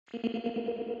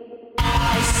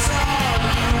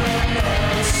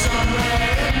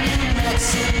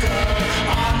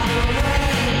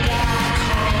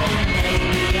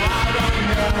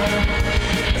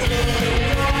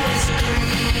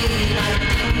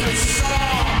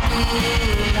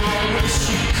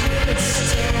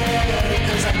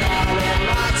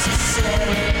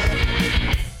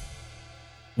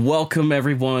Welcome,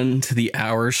 everyone, to the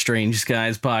Our Strange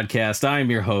Skies podcast. I'm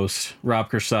your host,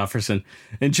 Rob Christofferson,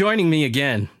 and joining me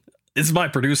again is my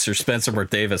producer, Spencer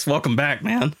Wirth-Davis. Welcome back,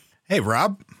 man. Hey,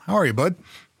 Rob. How are you, bud?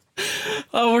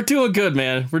 Oh, we're doing good,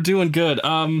 man. We're doing good.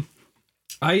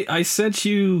 I sent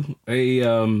you a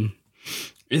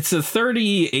it's a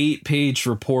 38-page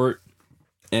report,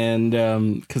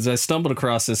 and because I stumbled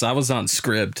across this, I was on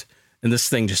Scribd, and this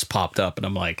thing just popped up, and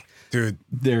I'm like, dude,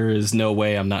 there is no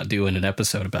way I'm not doing an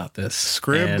episode about this.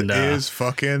 Scribd is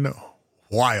fucking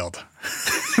wild.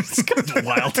 It's the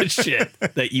wildest shit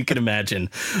that you can imagine.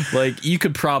 Like, you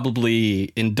could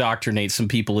probably indoctrinate some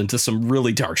people into some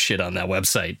really dark shit on that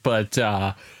website, but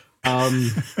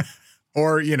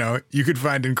or, you know, you could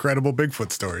find incredible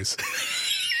Bigfoot stories.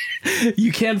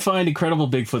 You can find incredible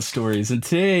Bigfoot stories, and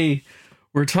today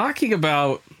we're talking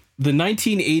about the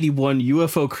 1981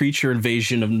 UFO creature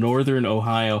invasion of northern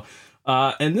Ohio.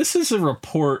 And this is a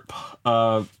report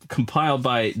compiled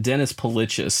by Dennis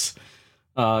Polichis.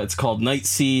 It's called Night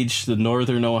Siege, the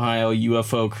Northern Ohio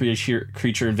UFO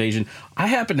creature invasion. I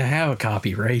happen to have a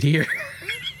copy right here.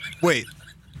 Wait,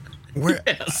 where?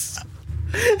 Yes.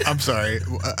 I'm sorry.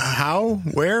 How?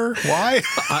 Where? Why?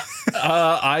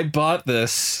 I bought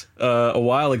this a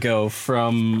while ago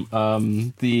from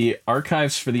the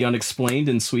Archives for the Unexplained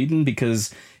in Sweden,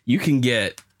 because you can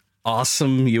get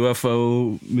awesome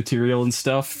UFO material and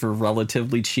stuff for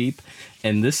relatively cheap,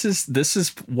 and this is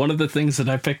one of the things that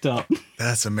I picked up.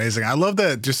 That's amazing. I love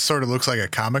that it just sort of looks like a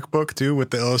comic book too,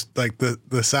 with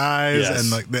the size, yes, and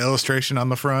like the illustration on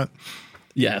the front.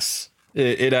 Yes.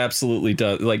 It absolutely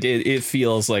does. Like, it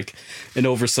feels like an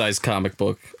oversized comic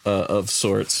book of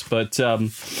sorts. But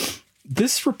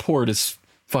this report is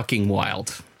fucking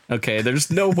wild. Okay, there's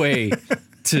no way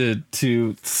to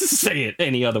say it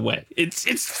any other way.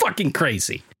 It's fucking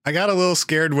crazy. I got a little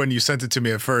scared when you sent it to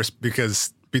me at first,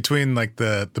 because between like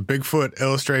the Bigfoot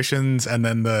illustrations and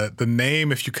then the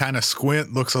name, if you kind of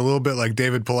squint, looks a little bit like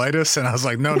David Politis, and I was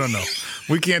like, no,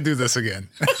 we can't do this again.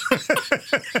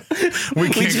 we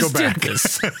can't go back.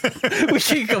 We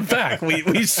can't go back.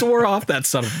 We swore off that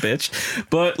son of a bitch.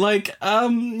 But like,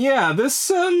 yeah,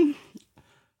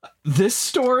 this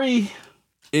story,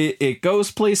 it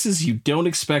goes places you don't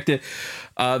expect it.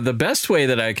 The best way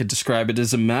that I could describe it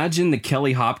is, imagine the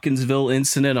Kelly Hopkinsville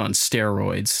incident on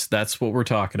steroids. That's what we're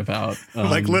talking about.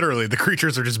 Like, literally, the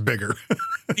creatures are just bigger.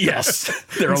 Yes,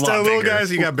 they're a lot bigger. Instead of little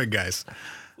guys, you got big guys.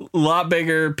 A lot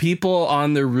bigger. People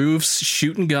on their roofs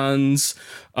shooting guns.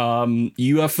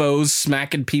 UFOs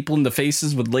smacking people in the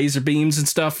faces with laser beams and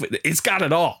stuff. It's got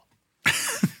it all.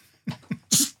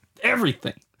 Just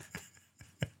everything.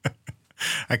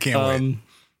 I can't wait.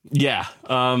 Yeah.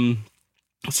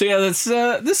 So yeah, that's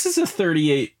this is a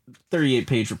 38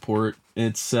 page report.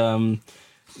 It's and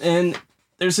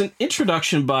there's an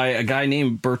introduction by a guy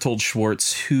named Bertold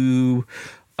Schwartz, who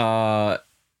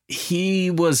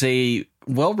he was a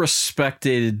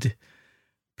well-respected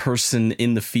person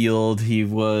in the field. He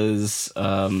was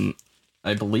I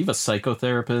believe a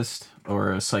psychotherapist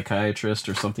or a psychiatrist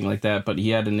or something like that, but he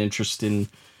had an interest in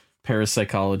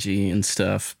parapsychology and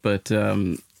stuff. But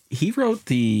he wrote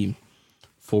the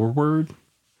foreword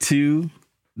to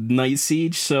Night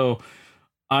Siege, so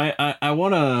I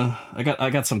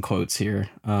got some quotes here.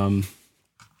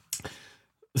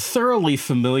 Thoroughly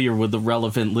familiar with the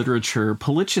relevant literature,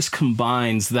 Polichis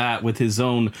combines that with his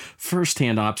own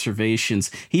first-hand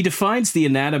observations. He defines the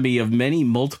anatomy of many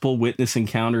multiple witness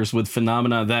encounters with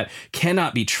phenomena that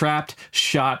cannot be trapped,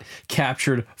 shot,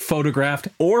 captured, photographed,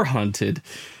 or hunted.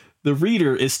 The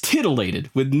reader is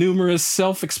titillated with numerous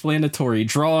self-explanatory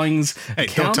drawings. Hey,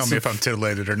 don't tell me if I'm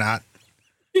titillated or not.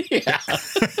 Yeah.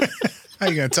 How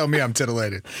you gonna tell me I'm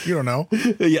titillated? You don't know.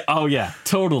 Yeah. Oh yeah.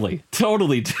 Totally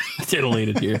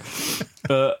titillated here.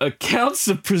 Accounts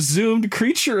of presumed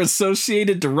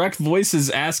creature-associated direct voices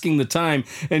asking the time,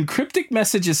 and cryptic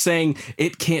messages saying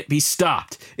it can't be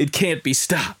stopped. It can't be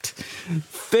stopped.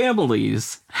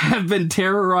 Families have been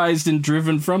terrorized and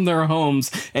driven from their homes,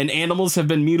 and animals have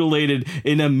been mutilated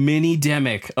in a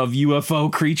mini-demic of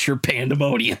UFO creature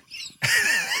pandemonium.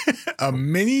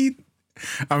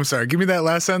 I'm sorry, give me that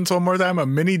last sentence one more time. A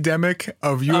mini-demic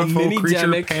of UFO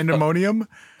creature pandemonium?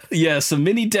 Yes, a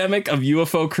mini-demic of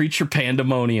UFO creature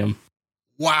pandemonium.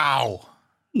 Wow.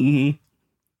 Mm-hmm.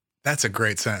 That's a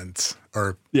great sentence.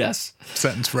 or yes,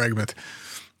 sentence fragment.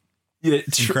 Yeah,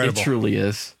 it truly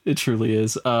is. It truly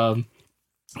is.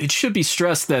 It should be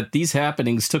stressed that these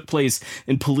happenings took place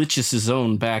in Polichis'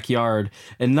 own backyard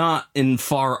and not in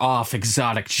far off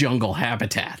exotic jungle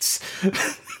habitats.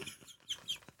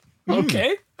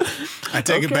 Okay. I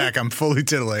take it back. I'm fully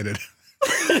titillated.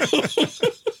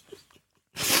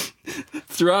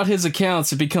 Throughout his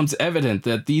accounts, it becomes evident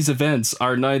that these events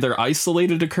are neither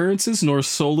isolated occurrences nor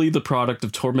solely the product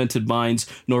of tormented minds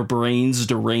nor brains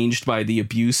deranged by the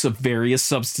abuse of various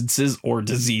substances or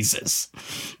diseases.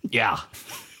 Yeah.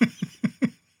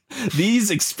 These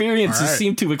experiences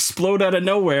seem to explode out of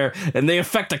nowhere, and they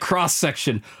affect a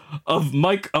cross-section of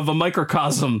a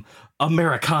microcosm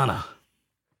Americana.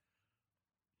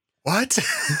 What?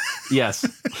 Yes.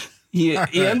 He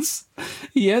ends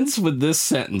with this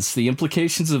sentence. The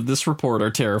implications of this report are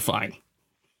terrifying.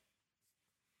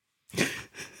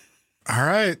 All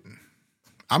right.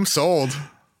 I'm sold.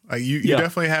 You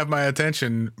definitely have my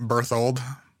attention, Berthold.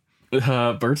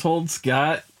 Berthold's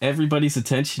got everybody's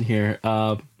attention here.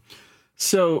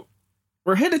 So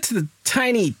we're headed to the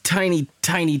tiny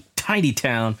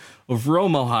town of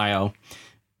Rome, Ohio.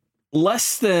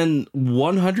 Less than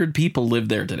 100 people live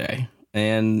there today.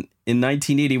 And in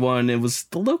 1981, it was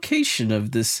the location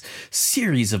of this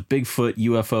series of Bigfoot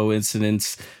UFO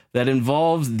incidents that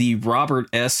involved the Robert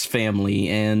S. family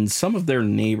and some of their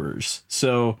neighbors.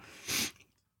 So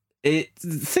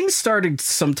things started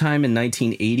sometime in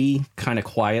 1980, kind of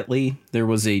quietly. There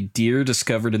was a deer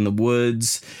discovered in the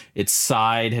woods. Its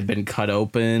side had been cut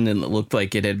open, and it looked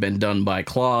like it had been done by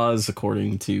claws,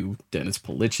 according to Dennis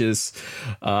Polichis.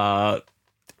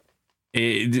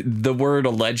 The word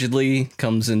allegedly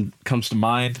comes to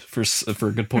mind for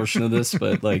a good portion of this,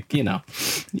 but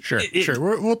sure.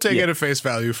 We'll take it at face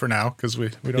value for now because we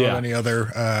don't have any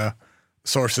other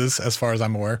sources as far as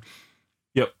I'm aware.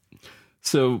 Yep.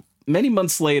 So many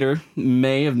months later,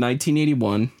 May of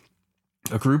 1981,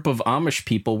 a group of Amish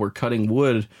people were cutting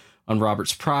wood on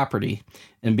Robert's property,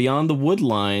 and beyond the wood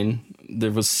line,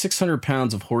 there was 600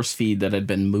 pounds of horse feed that had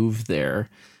been moved there.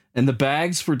 And the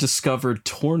bags were discovered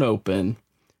torn open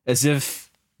as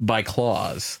if by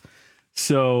claws.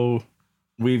 So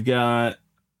we've got,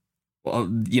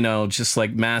 just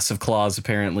like massive claws,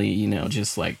 apparently,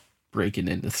 just like breaking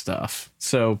into stuff.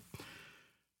 So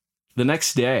the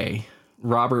next day,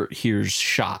 Robert hears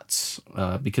shots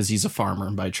because he's a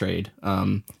farmer by trade.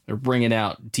 They're bringing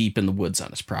out deep in the woods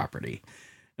on his property.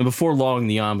 And before long,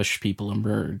 the Amish people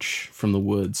emerge from the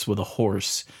woods with a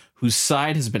horse whose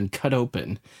side has been cut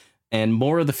open, and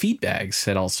more of the feed bags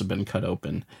had also been cut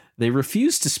open. They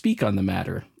refused to speak on the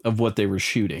matter of what they were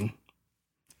shooting.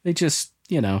 They just,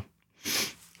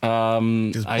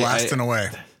 blasting away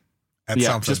at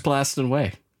something. Just blasting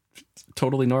away.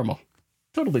 Totally normal.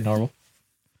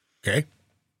 Okay.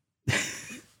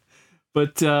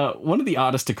 But one of the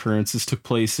oddest occurrences took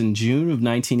place in June of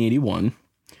 1981.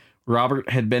 Robert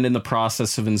had been in the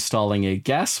process of installing a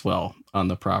gas well on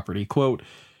the property. Quote,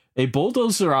 a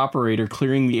bulldozer operator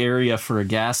clearing the area for a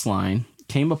gas line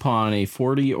came upon a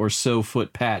 40 or so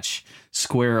foot patch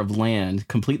square of land,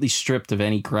 completely stripped of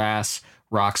any grass,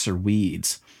 rocks, or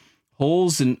weeds.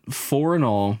 Holes in 4 in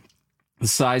all, the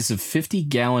size of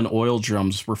 50-gallon oil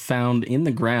drums were found in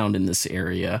the ground in this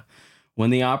area. When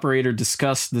the operator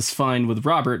discussed this find with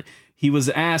Robert, he was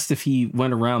asked if he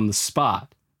went around the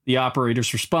spot. The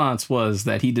operator's response was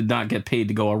that he did not get paid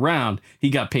to go around, he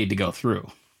got paid to go through.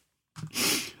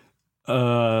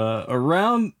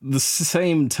 Around the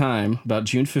same time, about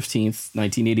June 15th,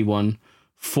 1981,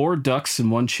 4 ducks and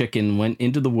 1 chicken went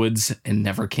into the woods and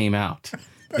never came out.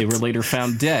 They were later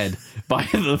found dead by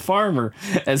the farmer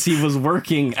as he was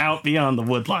working out beyond the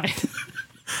wood line.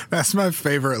 That's my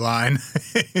favorite line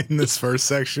in this first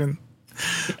section.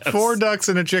 Yes. 4 ducks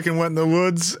and a chicken went in the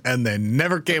woods and they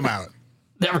never came out.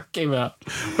 Never came out.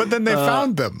 But then they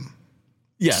found them.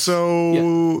 Yes.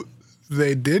 So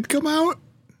they did come out?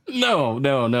 No.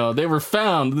 They were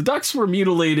found. The ducks were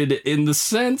mutilated in the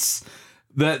sense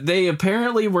that they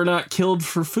apparently were not killed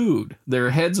for food.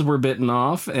 Their heads were bitten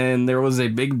off, and there was a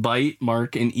big bite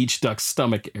mark in each duck's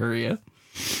stomach area.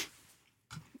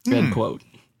 End quote.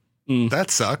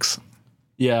 That sucks.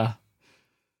 Yeah.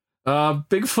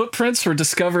 Big footprints were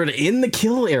discovered in the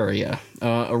kill area.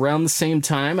 Around the same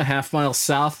time, a half-mile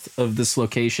south of this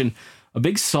location, a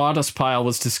big sawdust pile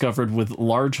was discovered with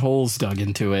large holes dug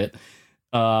into it.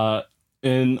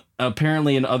 And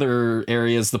apparently in other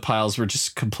areas, the piles were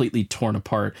just completely torn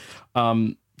apart.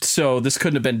 So this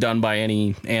couldn't have been done by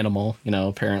any animal,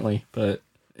 apparently, but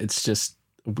it's just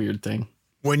a weird thing.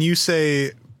 When you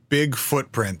say big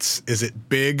footprints, is it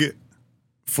big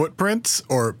footprints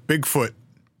or Bigfoot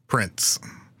prints?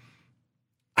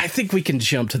 I think we can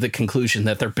jump to the conclusion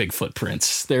that they're Bigfoot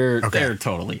prints. They're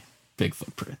totally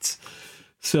Bigfoot prints.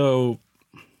 So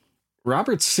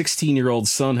Robert's 16-year-old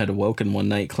son had awoken one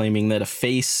night claiming that the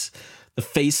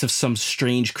face of some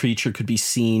strange creature could be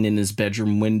seen in his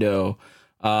bedroom window.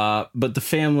 But the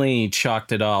family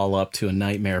chalked it all up to a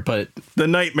nightmare. But the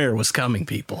nightmare was coming,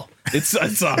 people. It's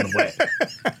on the way.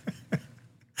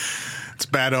 It's a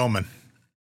bad omen.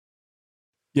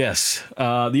 Yes.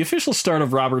 The official start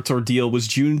of Robert's ordeal was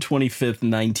June 25th,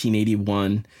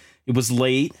 1981. It was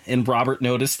late, and Robert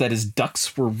noticed that his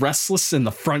ducks were restless in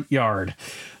the front yard.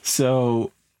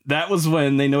 So that was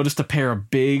when they noticed a pair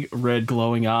of big red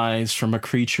glowing eyes from a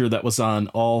creature that was on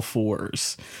all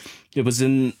fours. It was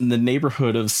in the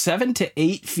neighborhood of 7 to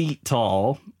 8 feet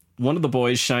tall. One of the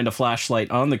boys shined a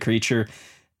flashlight on the creature,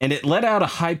 and it let out a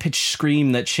high-pitched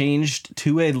scream that changed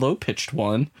to a low-pitched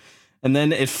one, and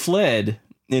then it fled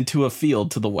into a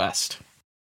field to the west.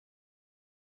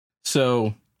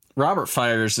 So Robert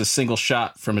fires a single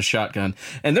shot from a shotgun,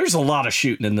 and there's a lot of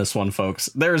shooting in this one, folks.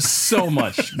 There's so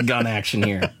much gun action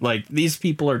here. Like, these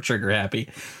people are trigger happy.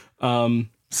 Saw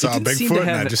Bigfoot and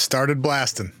I just started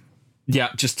blasting. Yeah,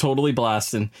 just totally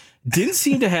blasting. Didn't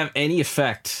seem to have any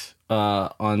effect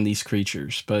on these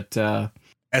creatures, but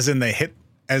as in they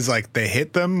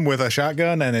hit them with a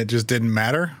shotgun and it just didn't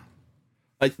matter.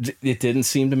 It didn't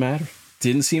seem to matter.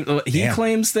 Didn't seem. He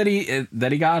claims that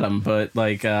he got him, but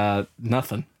like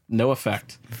nothing, no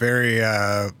effect. Very.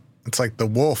 It's like the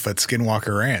wolf at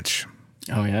Skinwalker Ranch.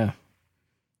 Oh yeah,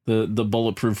 the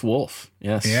bulletproof wolf.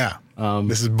 Yes. Yeah.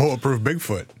 This is bulletproof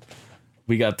Bigfoot.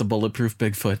 We got the bulletproof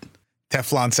Bigfoot.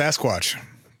 Teflon Sasquatch.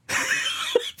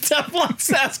 Teflon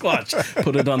Sasquatch.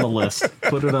 Put it on the list.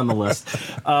 Put it on the list.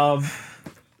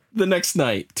 The next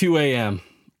night, 2 a.m.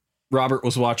 Robert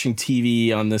was watching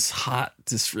TV on this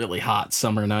really hot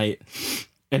summer night,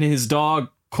 and his dog,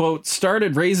 quote,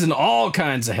 started raising all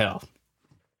kinds of hell.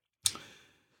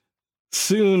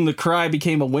 Soon the cry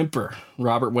became a whimper.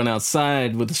 Robert went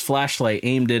outside with his flashlight,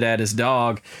 aimed it at his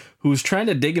dog, who was trying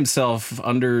to dig himself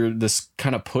under this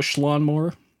kind of push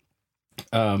lawnmower.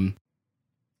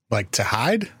 Like to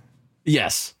hide?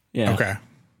 Yes. Yeah. Okay.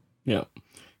 Yeah.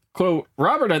 Quote,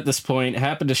 Robert at this point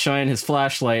happened to shine his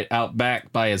flashlight out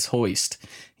back by his hoist.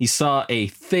 He saw a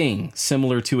thing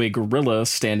similar to a gorilla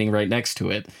standing right next to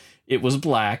it. It was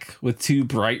black with two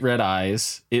bright red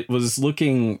eyes. It was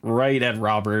looking right at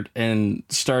Robert and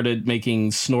started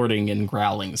making snorting and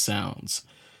growling sounds.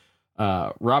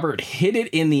 Robert hit it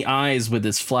in the eyes with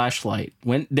his flashlight,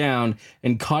 went down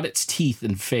and caught its teeth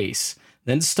and face,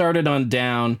 then started on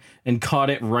down and caught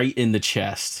it right in the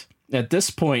chest. At this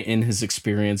point in his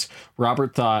experience,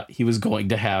 Robert thought he was going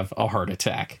to have a heart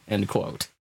attack, end quote.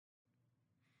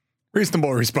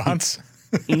 Reasonable response.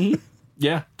 Mm-hmm.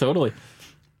 Yeah, totally.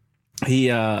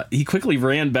 He quickly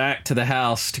ran back to the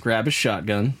house to grab his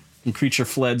shotgun. The creature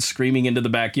fled screaming into the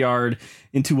backyard,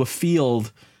 into a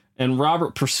field, and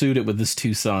Robert pursued it with his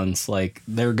two sons. Like,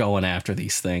 they're going after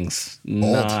these things.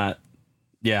 Bold.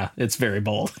 Yeah, it's very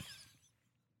bold.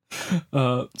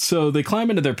 So they climb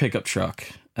into their pickup truck.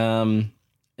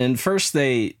 And first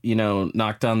they,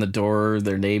 knocked on the door of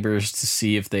their neighbors to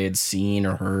see if they had seen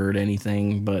or heard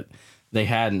anything, but they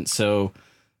hadn't. So,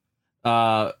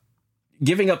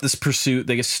 giving up this pursuit,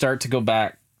 they start to go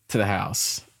back to the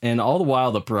house. And all the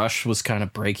while, the brush was kind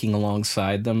of breaking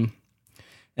alongside them.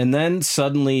 And then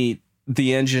suddenly,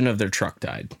 the engine of their truck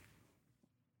died.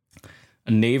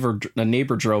 A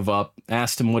neighbor drove up,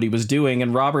 asked him what he was doing,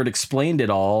 and Robert explained it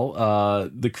all.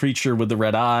 The creature with the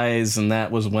red eyes, and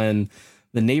that was when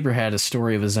the neighbor had a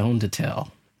story of his own to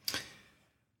tell.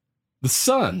 The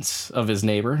sons of his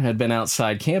neighbor had been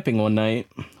outside camping one night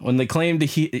when they claimed to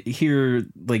hear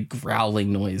like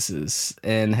growling noises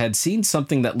and had seen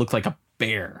something that looked like a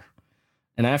bear.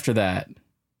 And after that,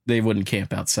 they wouldn't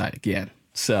camp outside again.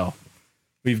 So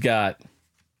we got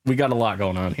a lot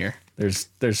going on here. There's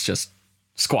just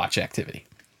Squatch activity.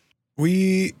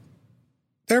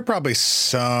 There are probably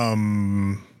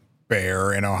some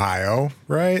bear in Ohio,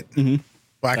 right? Mm-hmm.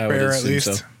 Black bear, at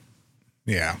least. So.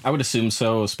 Yeah. I would assume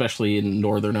so, especially in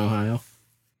northern Ohio.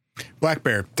 Black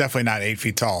bear, definitely not 8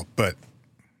 feet tall, but,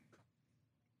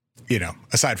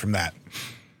 aside from that.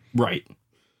 Right.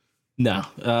 No.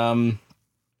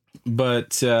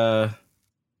 But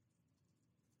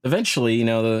eventually,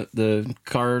 the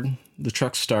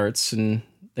truck starts and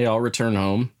they all return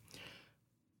home.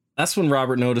 That's when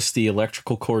Robert noticed the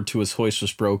electrical cord to his hoist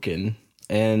was broken.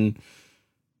 And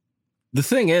the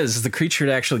thing is, the creature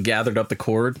had actually gathered up the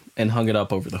cord and hung it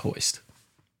up over the hoist.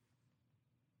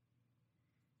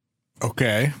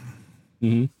 Okay.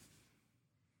 Mm-hmm.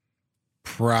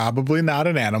 probably not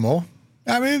an animal.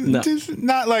 I mean, No. just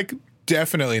not like,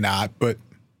 definitely not, but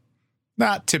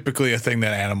not typically a thing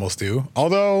that animals do.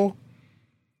 Although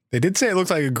they did say it looks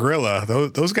like a gorilla.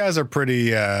 Those guys are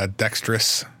pretty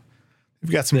dexterous.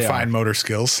 They've got some fine motor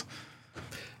skills.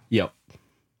 Yep.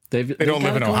 They don't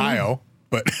live in Ohio,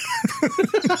 but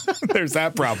there's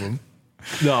that problem.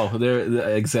 No,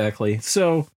 they're exactly.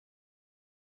 So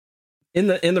in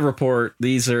the report,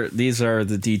 these are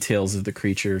the details of the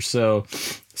creature. So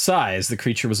size, the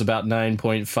creature was about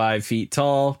 9.5 feet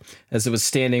tall as it was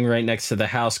standing right next to the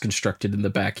house constructed in the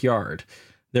backyard.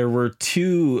 There were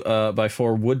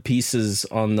 2x4 wood pieces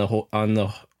on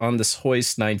this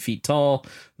hoist 9 feet tall,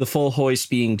 the full hoist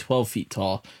being 12 feet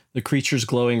tall. The creature's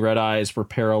glowing red eyes were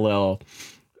parallel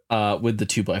with the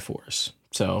 2x4s.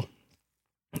 So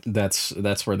that's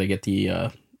where they get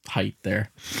the height there.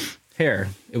 Hair,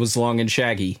 it was long and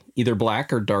shaggy, either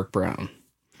black or dark brown.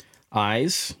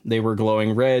 Eyes, they were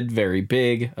glowing red, very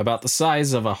big, about the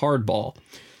size of a hard ball.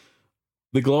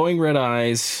 The glowing red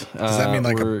eyes. Does that mean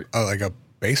like a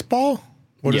baseball?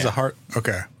 What is a heart?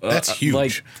 Okay, that's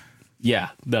huge.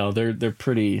 They're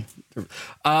pretty. They're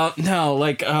a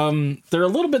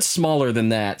little bit smaller than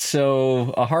that.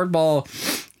 So a hard ball,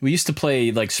 we used to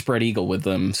play like spread eagle with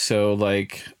them. So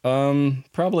like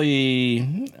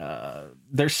probably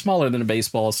they're smaller than a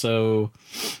baseball. So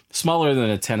smaller than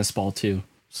a tennis ball too.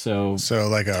 So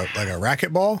like a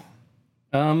racquetball.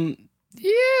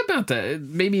 Yeah, about that.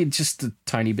 Maybe just a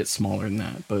tiny bit smaller than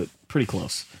that, but pretty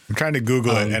close. I'm trying to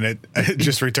Google it, and it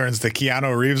just returns the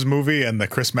Keanu Reeves movie and the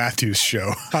Chris Matthews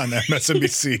show on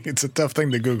MSNBC. It's a tough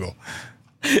thing to Google.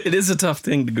 It is a tough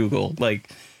thing to Google. Like,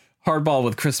 hardball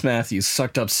with Chris Matthews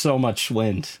sucked up so much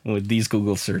wind with these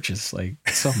Google searches, like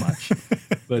so much.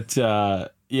 But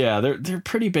they're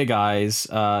pretty big eyes.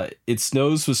 Its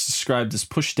nose was described as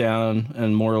pushed down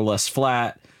and more or less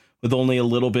flat, with only a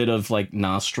little bit of like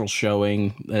nostril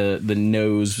showing. The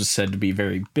nose was said to be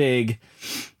very big.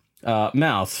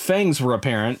 Mouth. Fangs were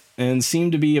apparent and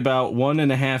seemed to be about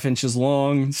 1.5 inches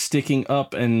long, sticking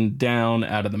up and down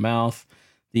out of the mouth.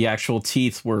 The actual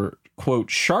teeth were,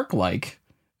 quote, shark-like,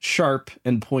 sharp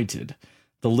and pointed.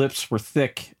 The lips were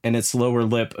thick, and its lower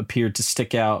lip appeared to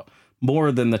stick out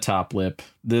more than the top lip.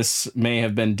 This may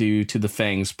have been due to the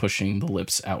fangs pushing the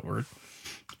lips outward.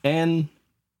 And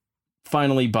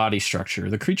finally, body structure.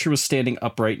 The creature was standing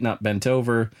upright, not bent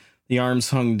over. The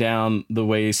arms hung down the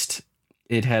waist.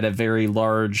 It had a very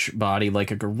large body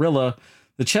like a gorilla.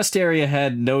 The chest area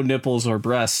had no nipples or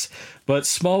breasts, but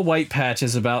small white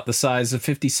patches about the size of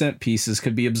 50-cent pieces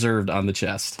could be observed on the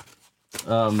chest.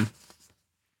 And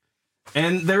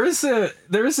there is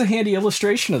a handy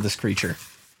illustration of this creature.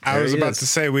 I was about to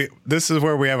say this is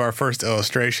where we have our first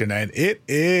illustration, and it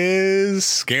is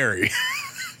scary.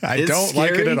 I don't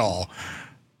like it at all.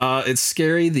 It's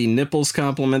scary. The nipples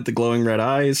complement the glowing red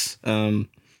eyes.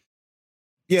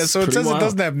 Yeah, so it says wild. It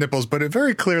doesn't have nipples, but it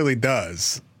very clearly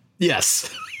does. Yes.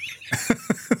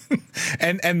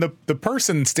 and the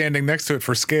person standing next to it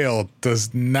for scale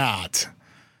does not.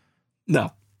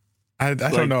 No. I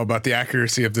don't know about the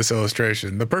accuracy of this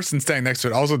illustration. The person standing next to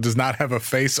it also does not have a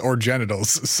face or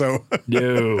genitals, so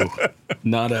no,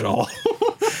 not at all.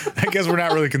 I guess we're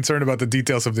not really concerned about the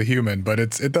details of the human, but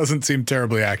it doesn't seem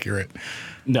terribly accurate.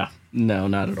 No,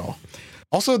 not at all.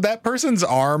 Also, that person's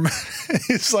arm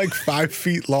is like 5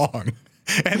 feet long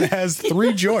and has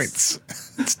 3 joints.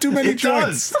 It's too many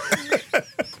joints.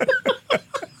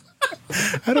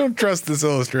 I don't trust this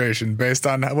illustration based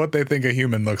on what they think a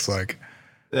human looks like.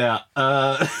 Yeah.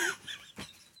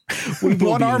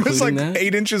 One arm is like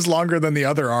 8 inches longer than the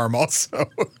other arm also.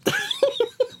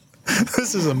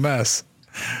 This is a mess.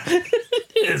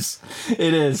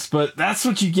 It is, but that's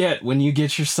what you get when you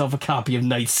get yourself a copy of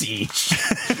Night Siege.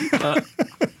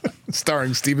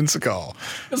 Starring Steven Seagal.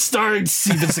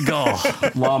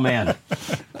 Lawman.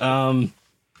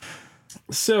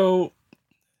 So,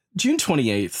 June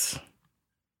 28th,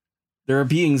 there are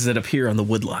beings that appear on the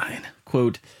wood line.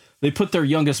 Quote, they put their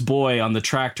youngest boy on the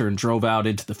tractor and drove out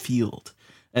into the field.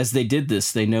 As they did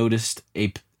this, they noticed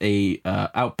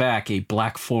out back a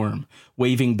black form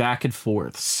waving back and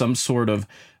forth, some sort of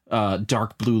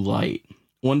dark blue light.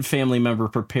 One family member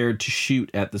prepared to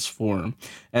shoot at this form.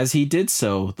 As he did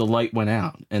so, the light went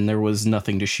out and there was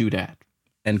nothing to shoot at.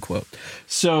 End quote.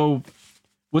 So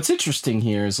what's interesting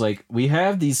here is like we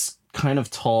have these kind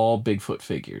of tall Bigfoot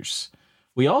figures.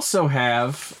 We also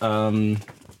have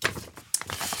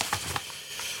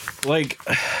like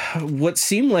what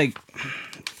seem like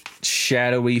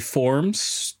shadowy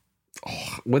forms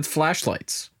with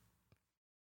flashlights.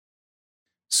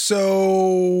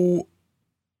 So,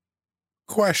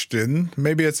 question,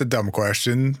 maybe it's a dumb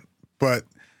question, but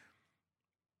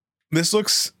this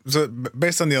looks, so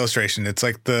based on the illustration, it's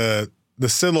like the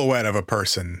silhouette of a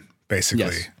person, basically.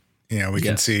 Yes. You know, we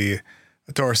can see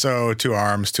a torso, 2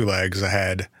 arms, 2 legs, a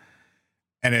head,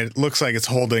 and it looks like it's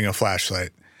holding a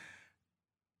flashlight.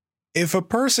 If a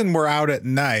person were out at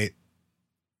night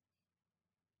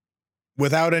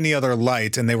without any other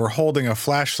light and they were holding a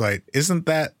flashlight, isn't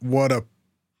that what a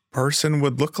person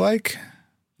would look like?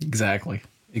 Exactly.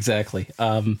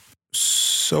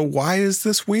 So why is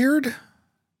this weird?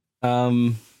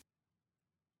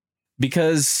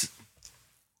 Because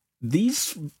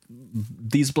these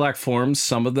black forms,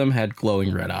 some of them had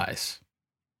glowing red eyes.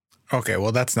 Okay,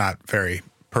 well, that's not very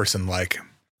person-like.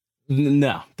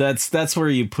 No, that's where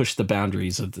you push the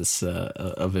boundaries of this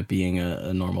of it being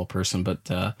a normal person. But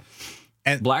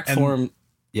and black form,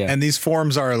 yeah. And these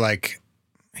forms are like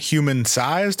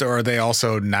human-sized, or are they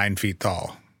also 9 feet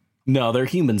tall? No, they're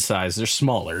human sized. They're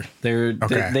smaller.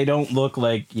 They don't look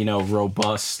like, you know,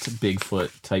 robust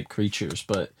Bigfoot type creatures,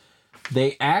 but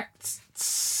they act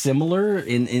similar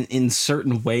in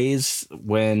certain ways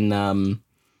when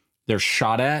they're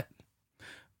shot at.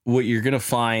 What you're gonna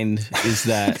find is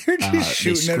that they're just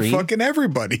shooting at fucking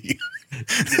everybody.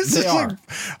 This is like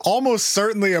almost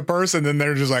certainly a person, and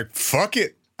they're just like, fuck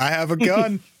it, I have a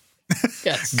gun.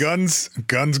 Yes. Guns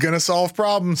gonna solve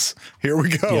problems. Here we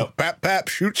go. Yep. Pap, pap,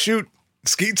 shoot,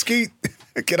 skeet,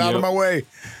 get out of my way.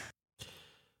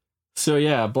 So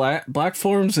yeah, black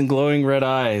forms and glowing red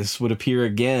eyes would appear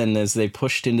again as they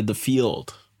pushed into the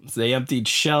field. They emptied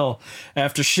shell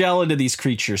after shell into these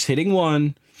creatures, hitting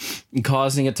one and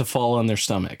causing it to fall on their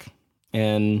stomach.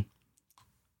 And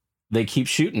they keep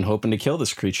shooting, hoping to kill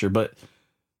this creature, but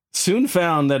soon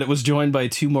found that it was joined by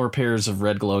 2 more pairs of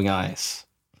red glowing eyes.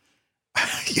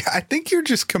 Yeah, I think you're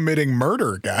just committing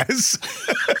murder, guys.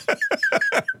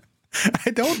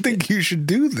 I don't think you should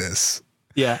do this.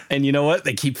 Yeah, and you know what?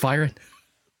 They keep firing.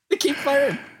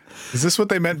 Is this what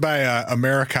they meant by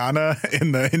Americana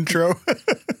in the intro?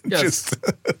 Yes. Just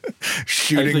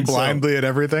shooting blindly at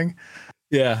everything?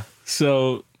 Yeah,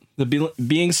 so the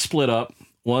being split up.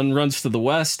 One runs to the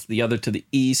west, the other to the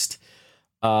east.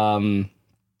 And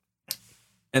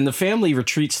the family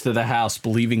retreats to the house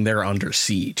believing they're under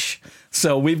siege.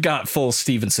 So we've got full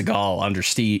Steven Seagal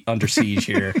under siege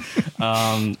here.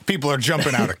 People are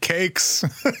jumping out of cakes.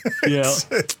 Yeah,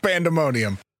 it's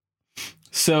pandemonium.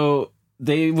 So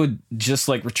they would just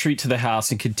like retreat to the house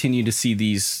and continue to see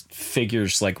these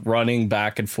figures like running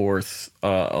back and forth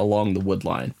along the wood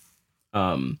line.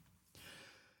 On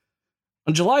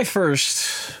July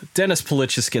 1st, Dennis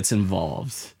Polichis gets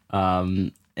involved.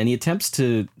 And he attempts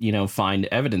to, find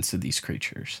evidence of these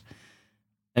creatures.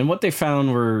 And what they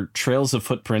found were trails of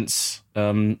footprints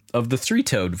of the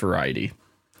 3-toed variety.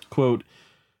 Quote,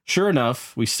 sure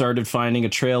enough, we started finding a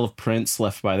trail of prints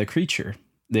left by the creature.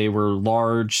 They were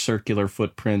large circular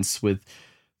footprints with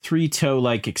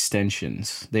 3-toe-like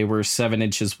extensions. They were 7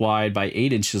 inches wide by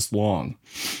 8 inches long.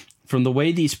 From the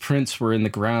way these prints were in the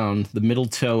ground, the middle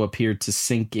toe appeared to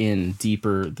sink in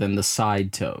deeper than the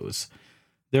side toes.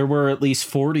 There were at least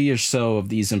 40 or so of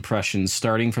these impressions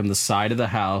starting from the side of the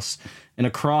house and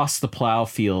across the plow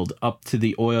field up to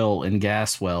the oil and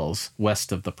gas wells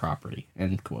west of the property.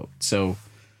 End quote. So,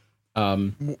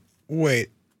 wait,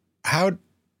 how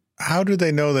do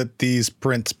they know that these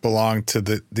prints belong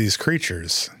to these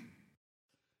creatures?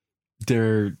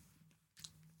 They're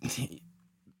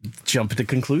jumping to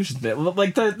conclusions.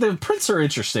 Like the prints are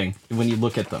interesting when you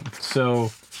look at them.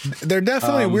 So they're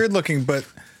definitely weird looking, but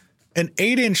an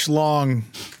 8-inch long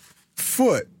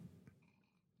foot,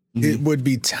 it would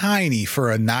be tiny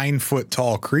for a 9-foot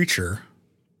tall creature.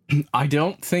 I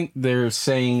don't think they're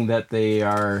saying that they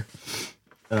are,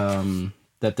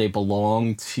 that they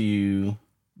belong to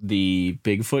the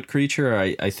Bigfoot creature.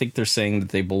 I think they're saying that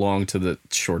they belong to the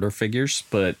shorter figures,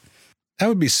 but that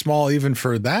would be small even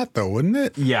for that though, wouldn't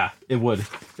it? Yeah, it would.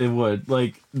 It would.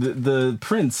 Like the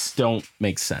prints don't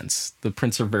make sense. The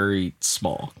prints are very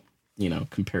small,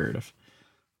 comparative.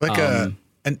 Like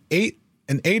an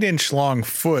 8-inch long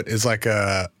foot is like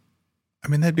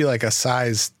that'd be like a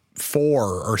size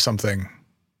 4 or something.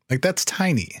 Like that's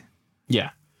tiny. Yeah.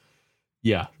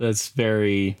 Yeah. It's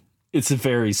a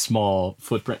very small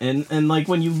footprint. And like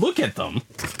when you look at them,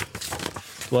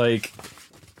 like,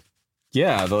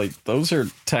 yeah, like those are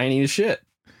tiny as shit.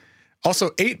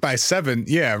 Also 8 by 7.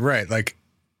 Yeah. Right. Like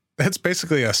that's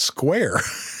basically a square.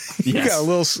 You Yes. got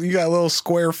little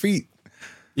square feet.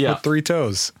 Yeah. With 3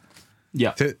 toes.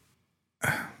 Yeah.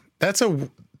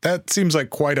 That seems like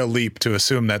quite a leap to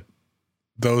assume that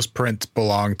those prints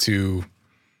belong to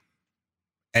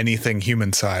anything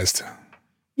human sized.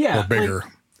 Yeah. Or bigger.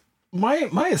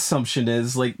 my assumption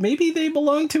is like maybe they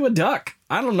belong to a duck.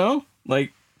 I don't know,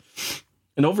 like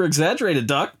an over-exaggerated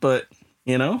duck, but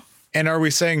you know. And are we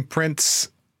saying prints?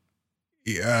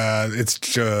 It's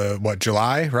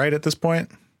July, right? At this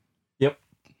point. Yep.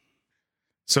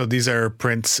 So these are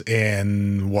prints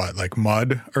in what, like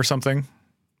mud or something?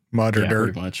 Mud or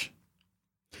dirt? Pretty much.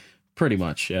 Pretty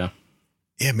much, yeah.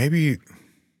 Yeah, maybe.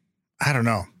 I don't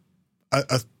know.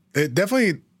 It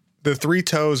definitely, the three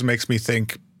toes makes me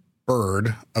think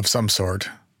bird of some sort.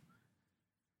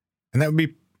 And that would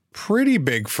be pretty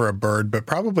big for a bird, but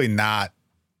probably not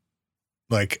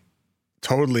like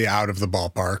totally out of the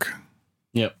ballpark.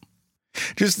 Yep.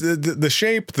 Just the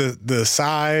shape, the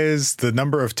size, the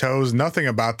number of toes, nothing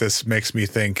about this makes me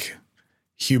think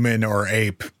human or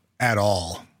ape at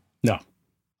all. No.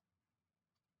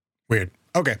 Weird.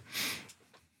 Okay.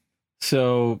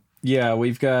 So, yeah,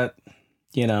 we've got,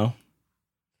 you know,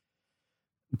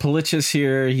 Pelich's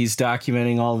here. He's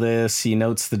documenting all this. He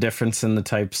notes the difference in the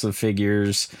types of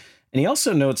figures. And he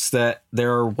also notes that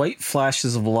there are white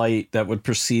flashes of light that would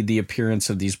precede the appearance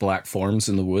of these black forms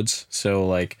in the woods. So,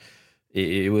 like,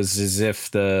 it was as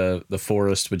if the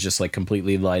forest would just, like,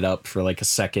 completely light up for, like, a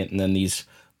second, and then these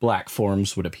black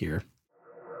forms would appear.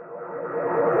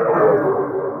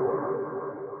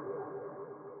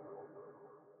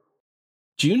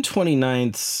 June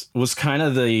 29th was kind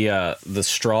of the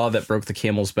straw that broke the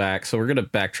camel's back. So we're going to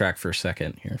backtrack for a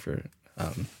second here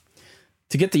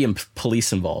to get the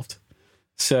police involved.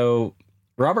 So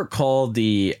Robert called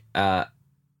the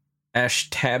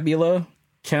Ashtabula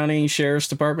County Sheriff's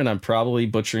Department. I'm probably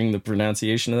butchering the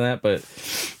pronunciation of that, but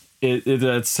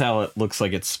that's how it looks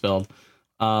like it's spelled.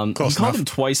 He called him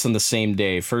twice on the same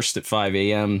day, first at 5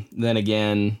 a.m., then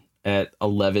again at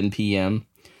 11 p.m.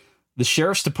 The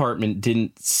Sheriff's Department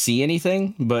didn't see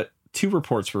anything, but 2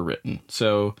 reports were written.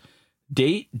 So,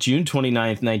 date, June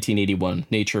 29th, 1981.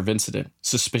 Nature of incident,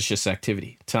 suspicious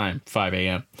activity. Time, 5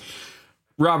 a.m.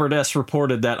 Robert S.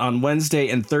 reported that on Wednesday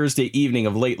and Thursday evening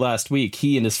of late last week,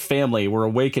 he and his family were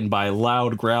awakened by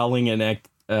loud growling and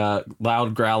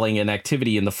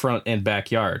activity in the front and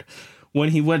backyard. When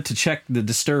he went to check the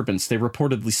disturbance, they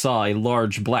reportedly saw a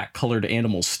large black-colored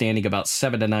animal standing about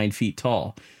 7 to 9 feet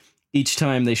tall. Each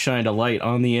time they shined a light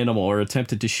on the animal or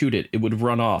attempted to shoot it, it would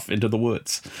run off into the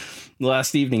woods.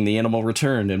 Last evening, the animal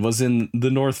returned and was in the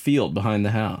north field behind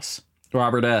the house.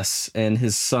 Robert S. and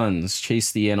his sons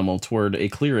chased the animal toward a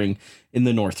clearing in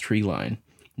the north tree line,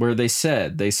 where they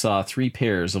said they saw 3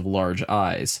 pairs of large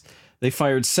eyes. They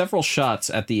fired several shots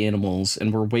at the animals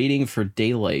and were waiting for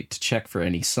daylight to check for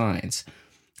any signs.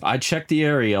 I checked the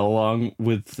area along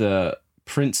with the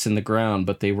prints in the ground,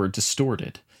 but they were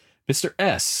distorted. Mr.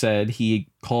 S. said he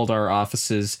called our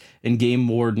offices and Game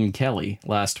Warden Kelly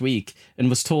last week and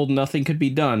was told nothing could be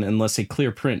done unless a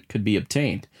clear print could be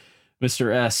obtained.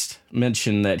 Mr. S.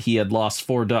 mentioned that he had lost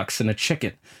 4 ducks and a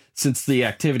chicken since the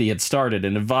activity had started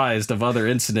and advised of other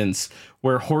incidents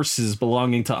where horses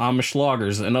belonging to Amish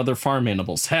loggers and other farm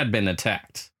animals had been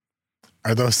attacked.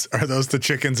 Are those the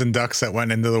chickens and ducks that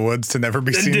went into the woods to never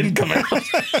be seen? Didn't come out.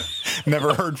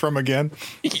 Never heard from again?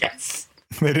 Yes.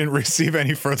 They didn't receive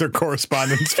any further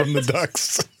correspondence from the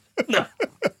ducks. No.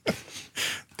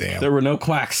 Damn. There were no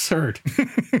quacks heard.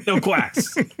 No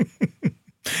quacks.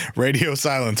 Radio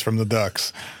silence from the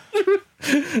ducks.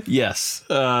 Yes.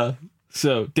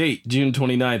 So, date, June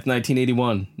 29th,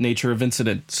 1981. Nature of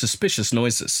incident, suspicious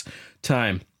noises.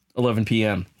 Time, 11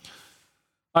 p.m.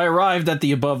 I arrived at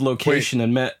the above location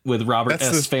and met with Robert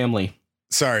S.'s family.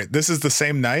 Sorry, this is the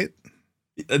same night?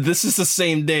 This is the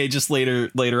same day, just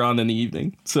later on in the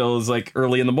evening. So it was like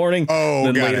early in the morning,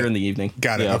 then later in the evening.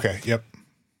 Got it. Yeah. Okay. Yep.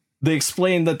 They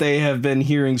explained that they have been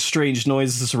hearing strange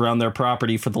noises around their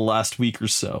property for the last week or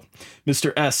so.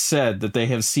 Mr. S. said that they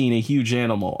have seen a huge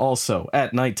animal also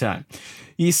at nighttime.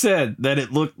 He said that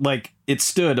it looked like it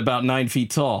stood about 9 feet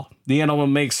tall. The animal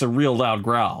makes a real loud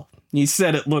growl. He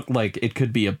said it looked like it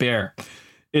could be a bear.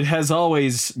 It has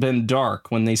always been dark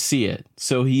when they see it,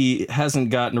 so he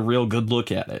hasn't gotten a real good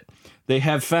look at it. They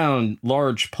have found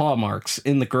large paw marks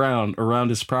in the ground around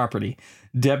his property.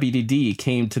 Deputy D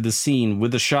came to the scene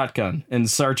with a shotgun, and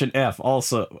Sergeant F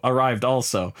also arrived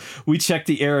also. We checked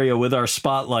the area with our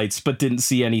spotlights, but didn't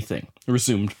see anything.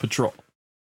 Resumed patrol.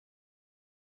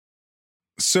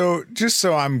 So, just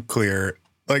so I'm clear,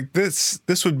 like this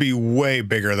would be way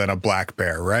bigger than a black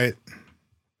bear, right?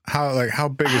 How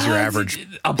big is your average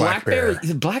black bear?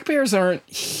 Black bears aren't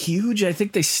huge. I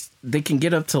think they can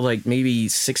get up to like maybe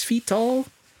 6 feet tall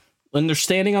when they're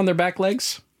standing on their back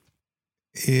legs.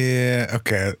 Yeah.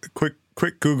 Okay.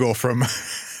 Quick Google from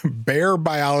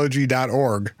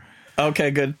bearbiology.org.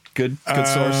 Okay. Good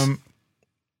source.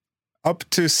 up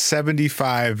to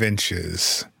 75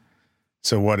 inches.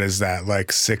 So what is that?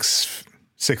 Like 6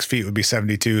 feet would be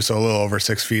 72. So a little over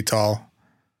 6 feet tall.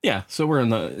 Yeah. So we're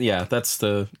I'm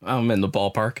in the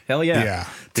ballpark. Hell yeah. Yeah.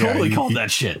 Totally called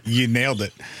that shit. You nailed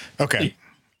it. Okay.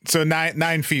 So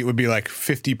 9 feet would be like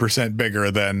 50%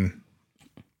 bigger than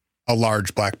a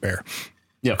large black bear.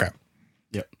 Yeah. Okay.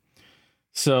 Yep.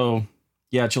 So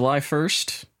yeah, July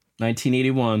 1st,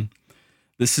 1981.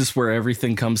 This is where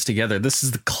everything comes together. This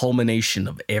is the culmination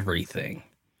of everything.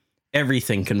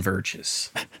 Everything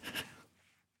converges.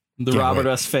 The Robert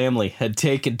S. family had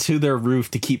taken to their roof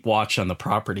to keep watch on the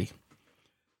property.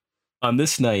 On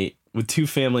this night, with 2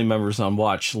 family members on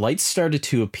watch, lights started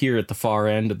to appear at the far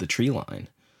end of the tree line.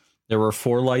 There were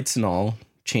 4 lights in all,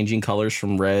 changing colors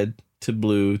from red to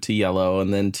blue to yellow,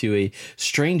 and then to a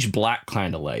strange black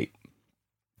kind of light.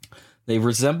 They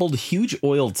resembled huge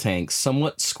oil tanks,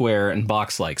 somewhat square and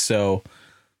box-like. So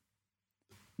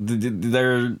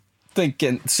they're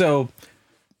thinking... So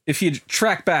if you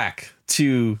track back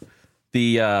to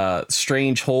the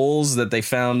strange holes that they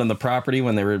found on the property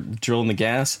when they were drilling the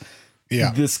gas,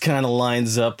 this kind of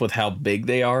lines up with how big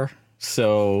they are.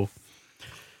 So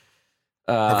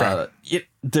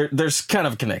there's kind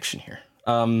of a connection here.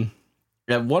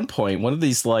 At one point, one of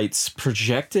these lights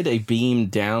projected a beam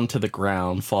down to the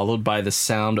ground, followed by the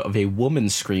sound of a woman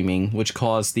screaming, which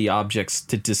caused the objects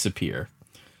to disappear.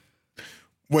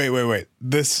 Wait.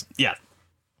 Yeah.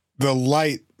 The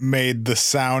light made the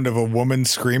sound of a woman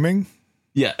screaming?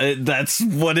 Yeah, that's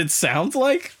what it sounds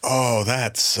like. Oh,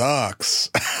 that sucks.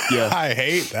 Yeah. I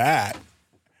hate that.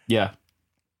 Yeah.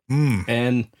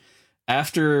 And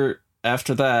after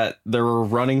that, there were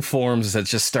running forms that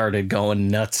just started going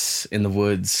nuts in the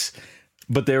woods.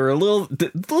 But they were a little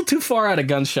too far out of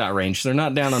gunshot range. They're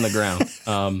not down on the ground.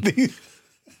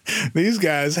 These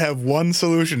guys have one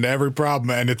solution to every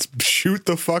problem, and it's shoot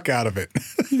the fuck out of it.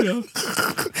 Yeah.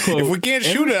 Quote, if we can't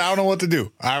shoot it, I don't know what to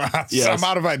do. I'm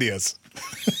out of ideas.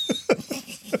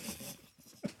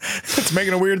 It's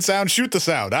making a weird sound. Shoot the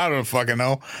sound. I don't fucking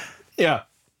know. Yeah.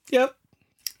 Yep.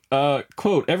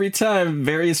 Quote, every time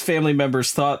various family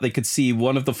members thought they could see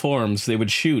one of the forms, they would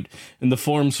shoot, and the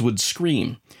forms would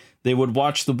scream. They would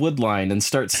watch the wood line and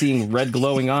start seeing red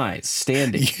glowing eyes,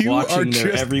 standing, watching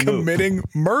their every move. You are just committing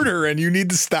murder, and you need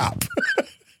to stop.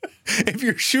 If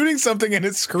you're shooting something and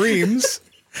it screams,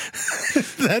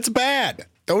 that's bad.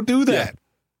 Don't do that.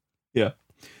 Yeah.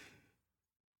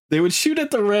 They would shoot at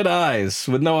the red eyes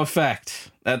with no effect,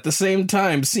 at the same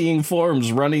time seeing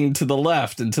forms running to the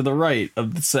left and to the right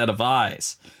of the set of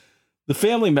eyes. The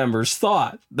family members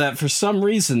thought that for some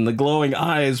reason the glowing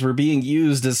eyes were being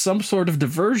used as some sort of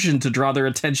diversion to draw their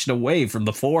attention away from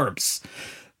the forms.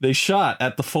 They shot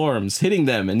at the forms, hitting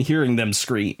them and hearing them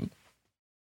scream.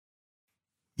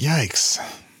 Yikes.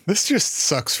 This just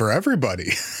sucks for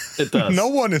everybody. It does. No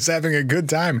one is having a good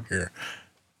time here.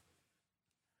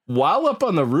 While up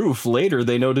on the roof later,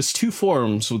 they noticed 2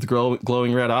 forms with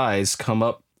glowing red eyes come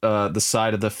up the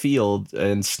side of the field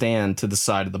and stand to the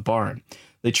side of the barn.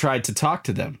 They tried to talk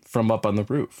to them from up on the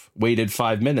roof, waited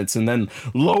 5 minutes, and then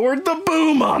lowered the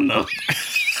boom on them.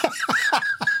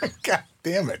 God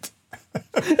damn it.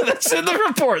 That's in the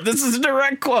report. This is a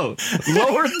direct quote.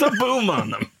 Lowered the boom on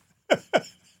them.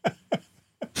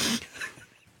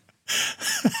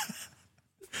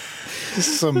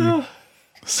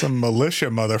 Some militia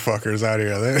motherfuckers out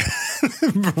here.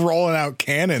 They're rolling out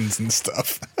cannons and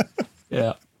stuff.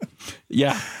 Yeah.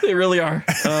 Yeah, they really are.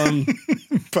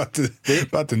 About to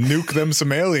nuke them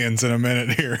some aliens in a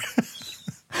minute here.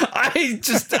 I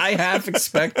half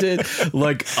expected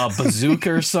like a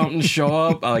bazooka or something to show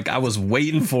up. Like I was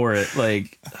waiting for it.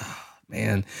 Like, oh,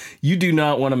 man, you do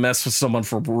not want to mess with someone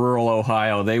from rural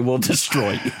Ohio. They will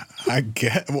destroy you. I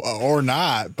get, or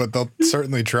not, but they'll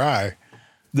certainly try.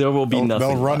 There will be nothing.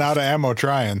 They'll run out of ammo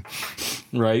trying.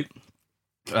 Right.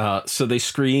 So they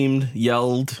screamed,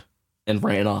 yelled, and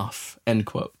ran off. End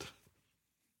quote.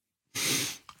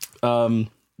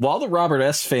 While the Robert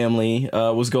S. family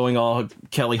was going all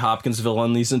Kelly Hopkinsville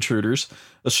on these intruders,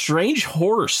 a strange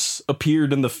horse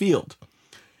appeared in the field.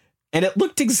 And it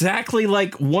looked exactly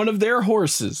like one of their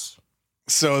horses.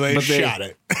 So they shot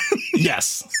it.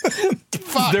 Yes.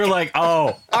 They're like,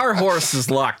 oh, our horse is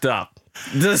locked up.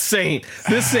 This ain't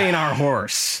our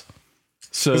horse.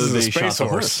 So this is they a space shot the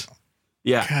horse.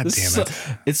 Yeah. God damn it.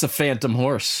 It's a phantom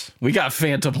horse. We got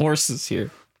phantom horses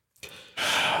here.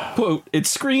 Quote, it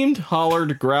screamed,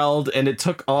 hollered, growled, and it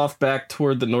took off back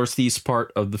toward the northeast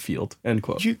part of the field. End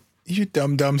quote. You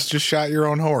dum-dums just shot your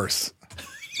own horse.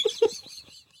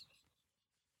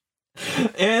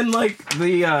 And like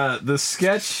the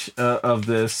sketch of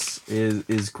this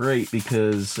is great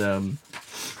because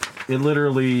It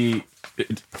literally,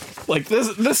 like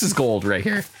this is gold right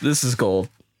here. This is gold.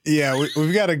 Yeah,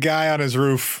 we've got a guy on his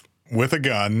roof with a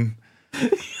gun.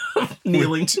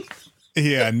 Kneeling.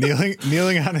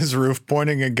 Kneeling on his roof,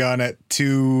 pointing a gun at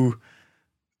two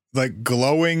like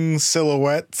glowing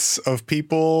silhouettes of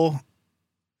people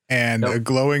and a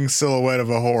glowing silhouette of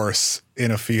a horse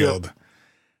in a field. Yep.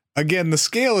 Again, the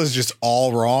scale is just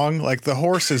all wrong. Like the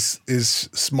horse is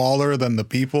smaller than the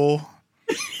people.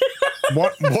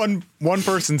 One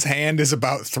person's hand is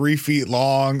about 3 feet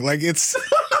long. Like it's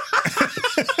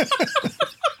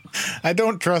I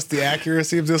don't trust the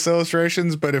accuracy of these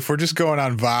illustrations, but if we're just going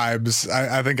on vibes,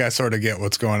 I think I sort of get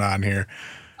what's going on here.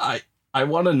 I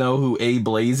want to know who A.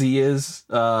 Blazy is.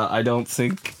 I don't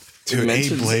think. Dude, A.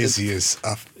 Blazy is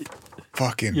a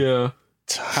fucking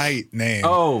tight name.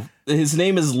 Oh, his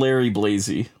name is Larry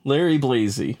Blazy. Larry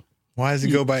Blazy. Why does he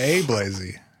go by A.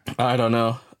 Blazy? I don't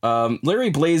know.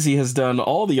 Larry Blazy has done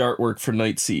all the artwork for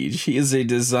Night Siege. He is a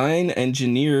design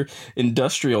engineer,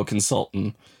 industrial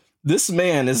consultant. This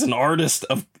man is an artist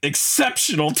of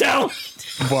exceptional talent.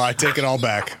 Well, I take it all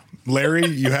back. Larry,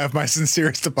 you have my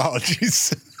sincerest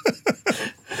apologies.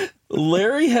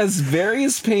 Larry has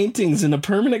various paintings in a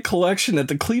permanent collection at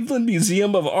the Cleveland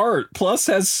Museum of Art, plus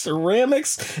has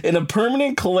ceramics in a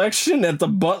permanent collection at the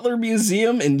Butler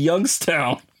Museum in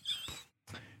Youngstown.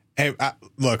 Hey,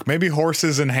 look, maybe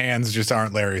horses and hands just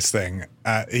aren't Larry's thing.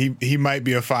 He might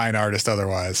be a fine artist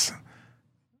otherwise.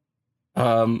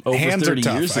 Over hands 30 are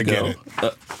tough, years I ago,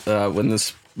 get it. When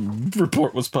this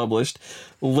report was published,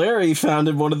 Larry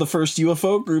founded one of the first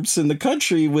UFO groups in the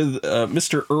country with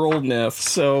Mr. Earl Neff.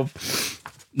 So,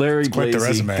 Larry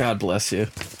Blazy, God bless you.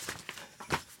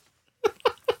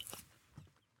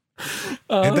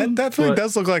 And that definitely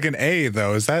does look like an A,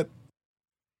 though. Is that?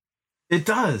 It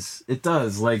does. It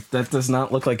does. Like, that does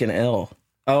not look like an L.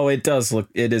 Oh, it does look.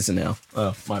 It is an L.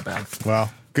 Oh, my bad.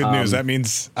 Well, good news. That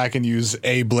means I can use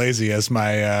A. Blazy as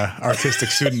my artistic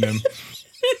pseudonym.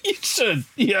 You should.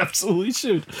 You absolutely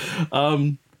should.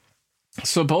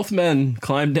 So both men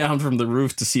climbed down from the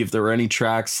roof to see if there were any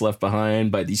tracks left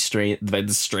behind by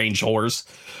this strange horse.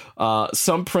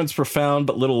 Some prints were found,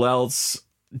 but little else.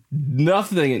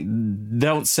 Nothing.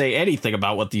 Don't say anything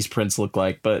about what these prints look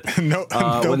like. But no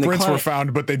prints were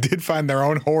found, but they did find their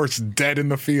own horse dead in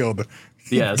the field.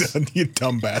 Yes, you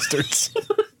dumb bastards.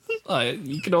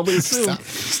 You can only assume.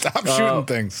 Stop shooting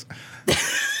things.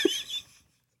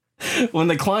 When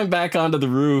they climbed back onto the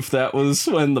roof, that was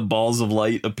when the balls of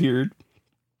light appeared.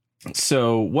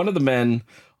 So one of the men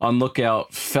on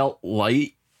lookout felt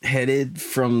light headed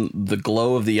from the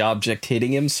glow of the object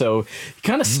hitting him. So he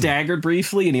kind of staggered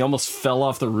briefly and he almost fell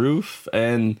off the roof.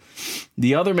 And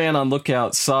the other man on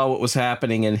lookout saw what was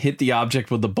happening and hit the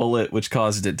object with the bullet, which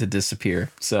caused it to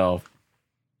disappear. So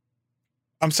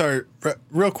I'm sorry,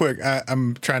 real quick.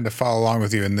 I'm trying to follow along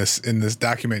with you in this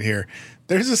document here.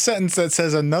 There's a sentence that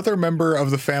says another member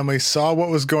of the family saw what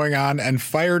was going on and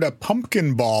fired a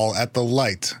pumpkin ball at the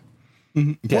light.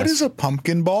 Mm-hmm. Yes. What is a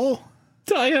pumpkin ball?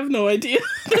 I have no idea.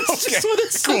 That's just what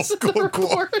it says in the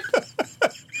report.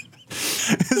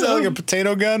 Is that like a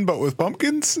potato gun, but with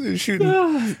pumpkins?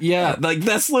 Shooting? Yeah, like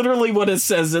that's literally what it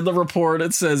says in the report.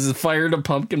 It says fired a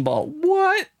pumpkin ball.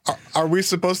 What? Are we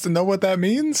supposed to know what that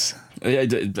means?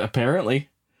 Apparently.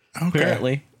 Okay.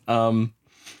 Apparently.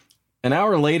 An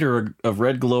hour later, a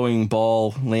red glowing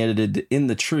ball landed in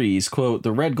the trees. Quote,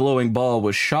 the red glowing ball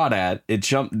was shot at. It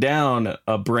jumped down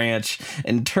a branch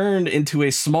and turned into a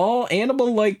small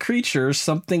animal-like creature,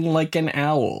 something like an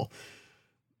owl.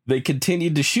 They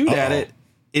continued to shoot at it.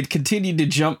 It continued to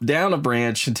jump down a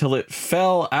branch until it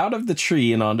fell out of the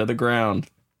tree and onto the ground.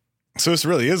 So this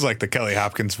really is like the Kelly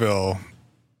Hopkinsville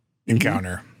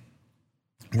encounter.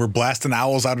 We're blasting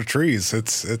owls out of trees.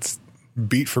 It's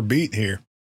beat for beat here.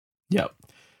 Yep.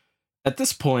 At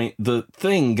this point, the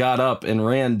thing got up and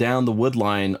ran down the wood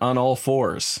line on all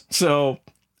fours. So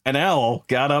an owl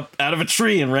got up out of a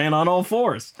tree and ran on all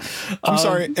fours. I'm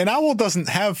sorry, an owl doesn't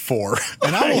have four.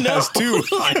 An owl has two.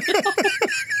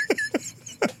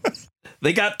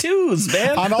 They got twos,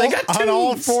 man. They got twos. On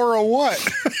all four of what?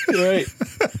 Right.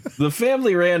 The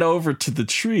family ran over to the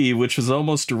tree, which was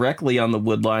almost directly on the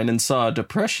wood line, and saw a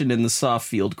depression in the soft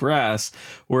field grass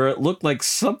where it looked like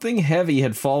something heavy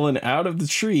had fallen out of the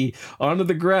tree onto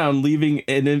the ground, leaving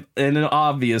an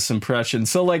obvious impression.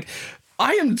 So, like,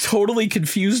 I am totally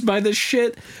confused by this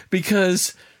shit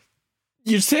because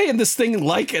you're saying this thing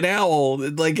like an owl,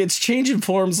 like it's changing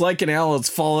forms like an owl. It's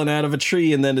falling out of a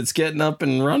tree and then it's getting up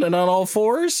and running on all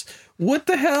fours. What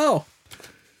the hell?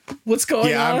 What's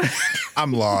going on?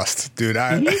 I'm lost, dude.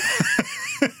 I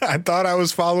thought I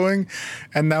was following,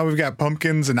 and now we've got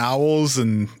pumpkins and owls,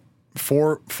 and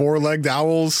four-legged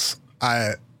owls.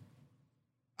 I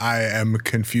am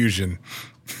confusion.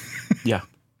 Yeah.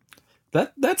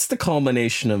 That's the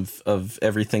culmination of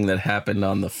everything that happened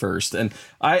on the first. And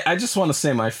I just want to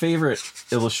say my favorite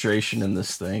illustration in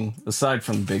this thing, aside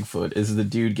from Bigfoot, is the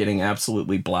dude getting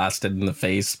absolutely blasted in the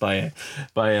face by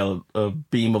a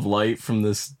beam of light from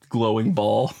this glowing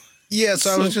ball. Yeah,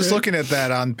 so I was just looking at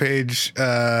that on page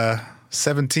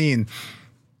 17.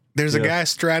 There's a guy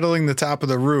straddling the top of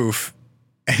the roof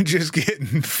and just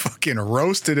getting fucking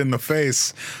roasted in the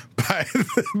face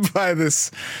by this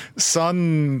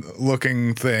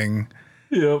sun-looking thing.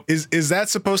 Yep. Is that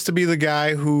supposed to be the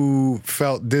guy who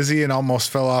felt dizzy and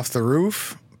almost fell off the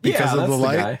roof because of the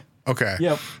light? Guy. Okay.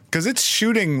 Yep. Because it's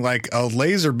shooting like a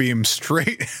laser beam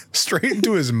straight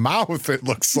into his mouth. It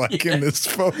looks like in this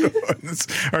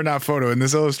photo, in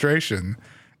this illustration.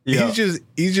 Yeah.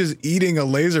 He's just eating a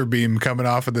laser beam coming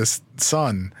off of this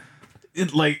sun.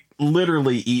 It like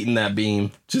literally eating that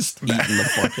beam, just eating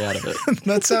the fuck out of it.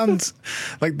 That sounds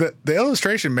like the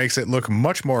illustration makes it look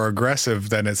much more aggressive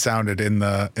than it sounded in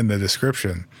the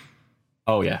description.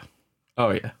 Oh yeah.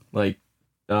 Like,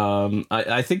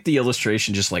 I think the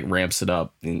illustration just like ramps it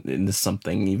up into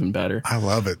something even better. I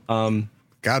love it.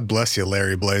 God bless you,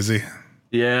 Larry Blasey.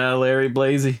 Yeah, Larry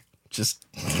Blasey. Just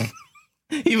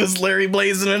he was Larry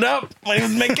blazing it up when he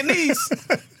was making these.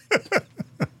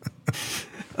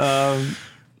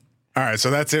 All right, so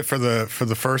that's it for the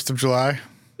 1st of July.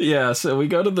 Yeah, so we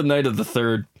go to the night of the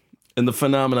 3rd, and the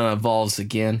phenomenon evolves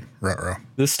again. Ruh-roh.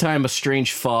 This time, a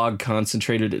strange fog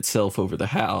concentrated itself over the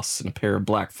house, and a pair of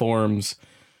black forms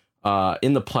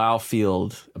in the plow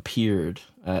field appeared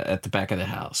at the back of the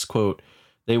house. Quote,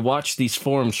 they watched these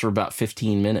forms for about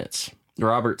 15 minutes.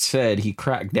 Robert said he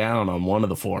cracked down on one of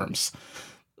the forms.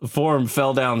 The form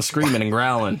fell down screaming and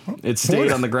growling. It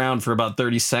stayed on the ground for about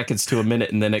 30 seconds to a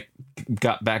minute, and then it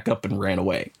got back up and ran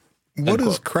away. What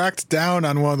does cracked down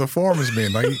on one of the forms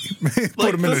mean? Like,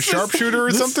 put him in a sharpshooter or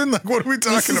something? Like, what are we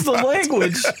talking about? This is the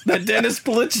language that Dennis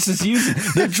Palichis is using.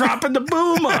 They're dropping the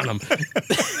boom on him.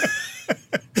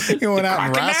 You went out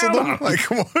and wrestled him? Like,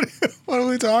 what are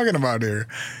we talking about here?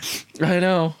 I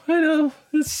know.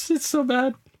 It's so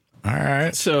bad. All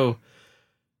right. So,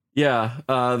 yeah,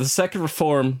 the second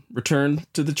reform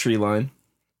returned to the tree line,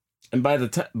 and by the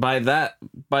time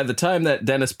that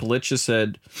Dennis Palichis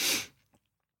had,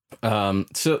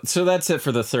 so that's it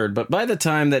for the 3rd. But by the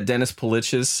time that Dennis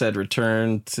Palichis had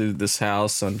returned to this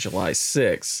house on July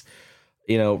 6th,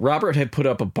 Robert had put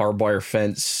up a barbed wire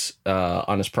fence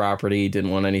on his property.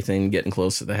 Didn't want anything getting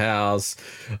close to the house.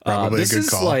 Probably this a good is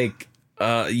call. like,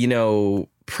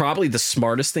 probably the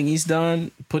smartest thing he's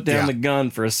done. Put down the gun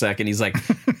for a second. He's like,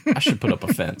 I should put up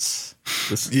a fence.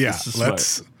 This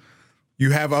is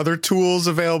you have other tools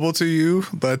available to you.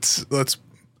 Let's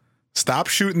stop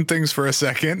shooting things for a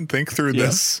second. Think through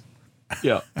this.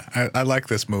 Yeah. I like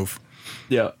this move.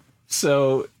 Yeah.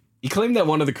 So he claimed that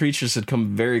one of the creatures had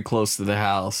come very close to the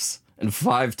house, and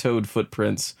 5-toed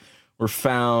footprints were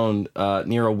found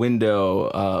near a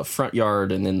window, front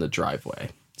yard, and in the driveway.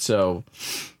 So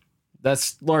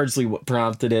that's largely what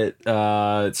prompted it.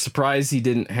 Surprised he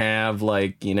didn't have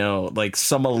like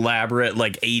some elaborate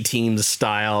like A-Team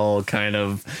style kind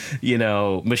of,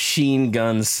 machine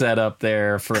gun set up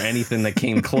there for anything that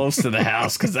came close to the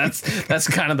house. Cause that's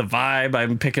kind of the vibe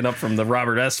I'm picking up from the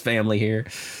Robert S. family here.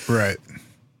 Right.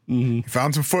 Mm-hmm. He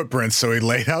found some footprints. So he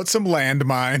laid out some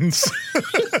landmines,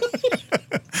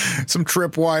 some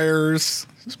tripwires.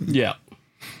 Yeah.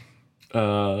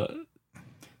 The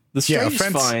strange is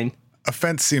fine. A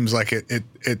fence seems like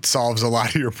it solves a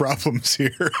lot of your problems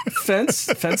here. Fence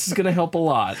is going to help a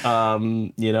lot.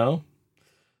 The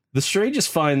strangest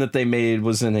find that they made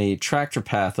was in a tractor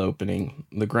path opening.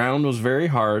 The ground was very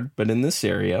hard, but in this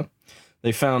area,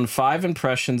 they found 5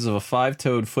 impressions of a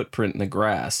 5-toed footprint in the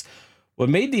grass. What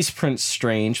made these prints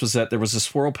strange was that there was a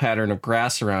swirl pattern of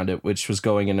grass around it, which was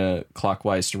going in a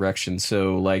clockwise direction.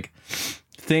 So, like,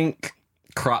 think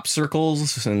crop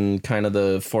circles and kind of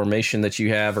the formation that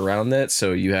you have around that.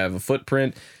 So you have a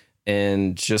footprint,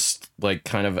 and just like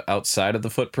kind of outside of the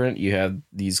footprint, you have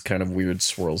these kind of weird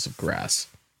swirls of grass.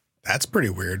 That's pretty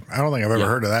weird. I don't think I've ever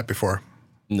heard of that before.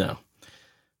 No.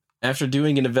 After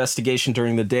doing an investigation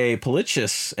during the day,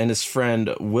 Palichis and his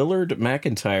friend Willard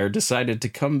McIntyre decided to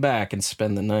come back and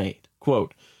spend the night.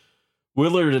 Quote,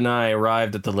 Willard and I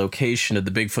arrived at the location of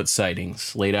the Bigfoot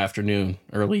sightings late afternoon,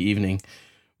 early evening.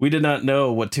 We did not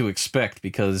know what to expect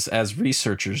because, as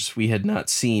researchers, we had not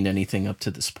seen anything up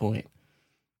to this point.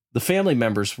 The family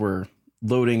members were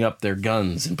loading up their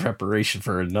guns in preparation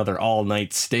for another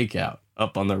all-night stakeout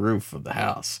up on the roof of the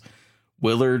house.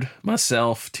 Willard,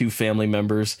 myself, 2 family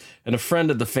members, and a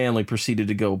friend of the family proceeded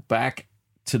to go back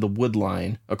to the wood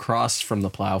line across from the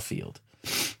plow field.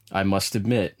 I must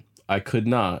admit, I could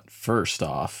not, first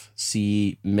off,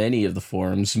 see many of the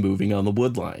forms moving on the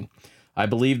wood line. I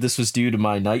believe this was due to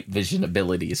my night vision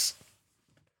abilities.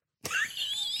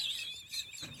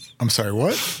 I'm sorry,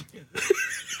 what?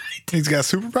 He's got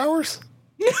superpowers?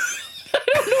 I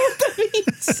don't know what that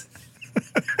means.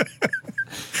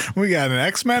 We got an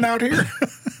X-Men out here?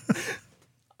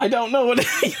 I don't know what it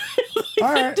means.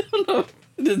 All right. I don't know.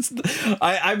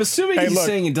 I'm assuming he's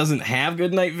saying it doesn't have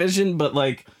good night vision, but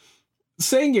like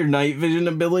saying your night vision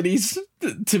abilities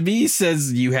to me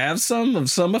says you have some of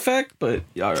some effect, but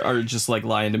are just like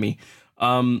lying to me.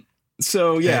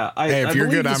 So yeah, hey, if you're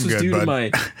good, I'm good.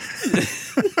 Bud.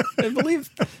 I believe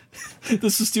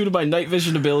this was due to my night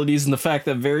vision abilities and the fact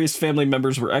that various family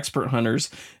members were expert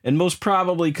hunters and most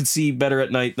probably could see better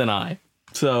at night than I.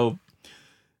 So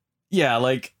yeah,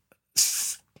 like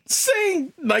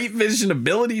saying night vision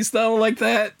abilities though like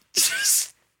that,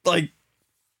 just like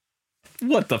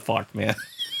what the fuck, man.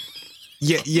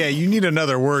 Yeah, you need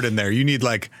another word in there. You need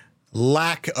like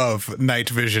lack of night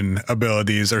vision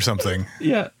abilities or something.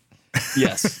 Yeah.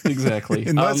 Yes, exactly.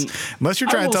 unless you're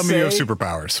trying to tell me you have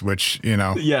superpowers, which, you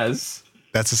know. Yes.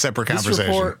 That's a separate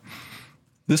conversation.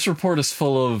 This report is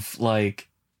full of like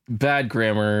bad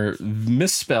grammar,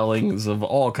 misspellings of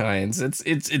all kinds.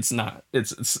 It's not.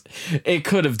 It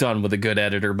could have done with a good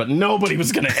editor, but nobody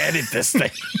was going to edit this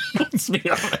thing. Let's be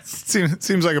honest.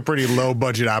 Seems like a pretty low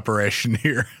budget operation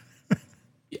here.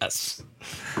 Yes.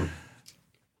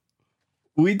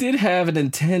 We did have an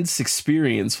intense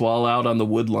experience while out on the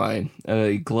wood line.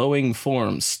 A glowing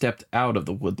form stepped out of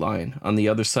the wood line on the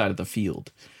other side of the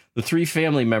field. The 3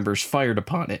 family members fired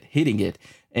upon it, hitting it,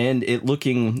 and it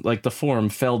looking like the form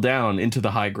fell down into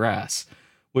the high grass.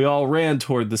 We all ran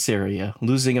toward this area,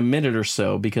 losing a minute or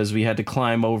so because we had to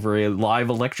climb over a live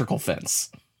electrical fence.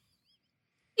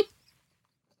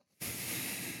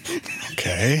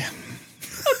 Okay.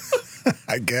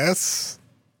 I guess.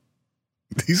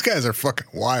 These guys are fucking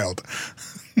wild.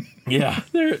 Yeah,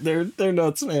 they're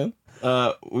nuts, man.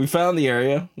 We found the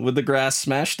area with the grass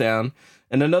smashed down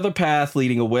and another path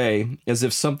leading away, as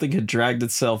if something had dragged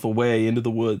itself away into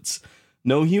the woods.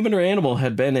 No human or animal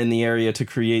had been in the area to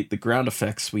create the ground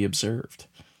effects we observed.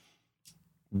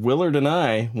 Willard and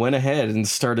I went ahead and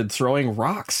started throwing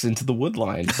rocks into the wood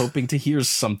line, hoping to hear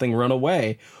something run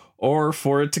away or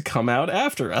for it to come out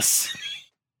after us.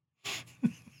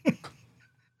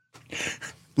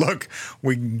 Look,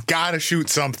 we gotta shoot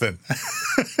something.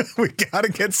 We gotta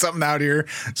get something out here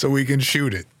so we can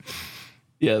shoot it.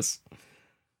 Yes.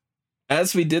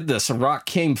 As we did this, a rock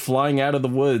came flying out of the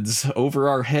woods over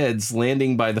our heads,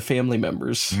 landing by the family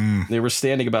members. They were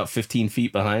standing about 15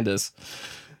 feet behind us.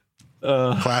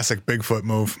 Classic Bigfoot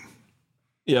move.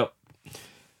 Yep.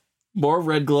 More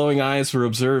red glowing eyes were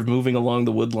observed moving along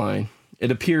the wood line.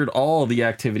 It appeared all the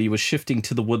activity was shifting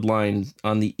to the wood line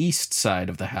on the east side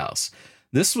of the house.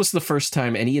 This was the first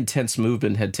time any intense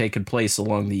movement had taken place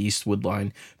along the east wood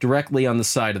line, directly on the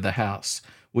side of the house.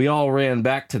 We all ran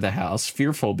back to the house,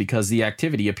 fearful because the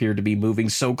activity appeared to be moving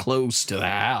so close to the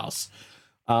house.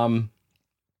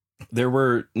 There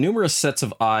were numerous sets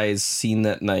of eyes seen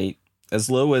that night, as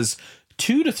low as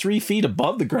 2 to 3 feet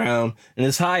above the ground and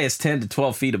as high as 10 to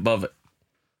 12 feet above it.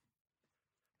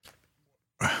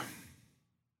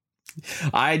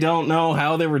 I don't know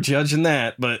how they were judging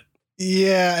that, but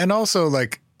yeah, and also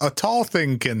like a tall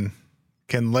thing can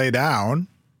lay down.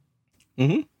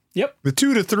 Mm-hmm. Yep. The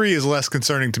 2 to 3 is less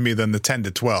concerning to me than the 10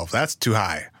 to 12. That's too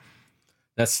high.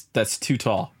 That's too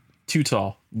tall. Too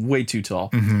tall. Way too tall.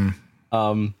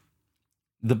 Mm-hmm.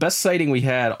 The best sighting we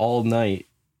had all night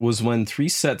was when 3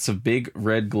 sets of big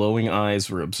red glowing eyes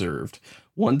were observed.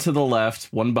 One to the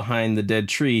left, one behind the dead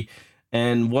tree,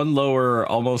 and one lower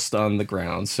almost on the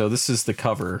ground. So this is the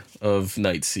cover of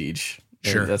Night Siege.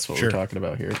 Sure. That's what we're talking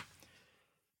about here.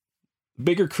 The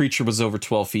bigger creature was over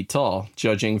 12 feet tall,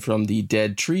 judging from the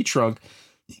dead tree trunk,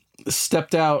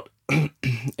 stepped out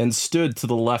and stood to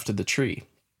the left of the tree.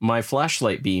 My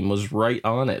flashlight beam was right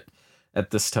on it at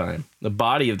this time. The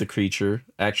body of the creature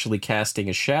actually casting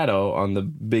a shadow on the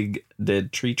big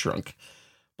dead tree trunk.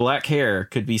 Black hair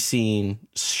could be seen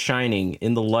shining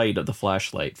in the light of the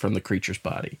flashlight from the creature's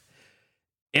body.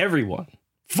 Everyone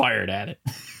fired at it.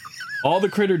 All the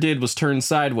critter did was turn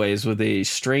sideways with a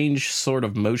strange sort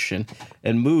of motion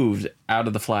and moved out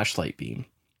of the flashlight beam.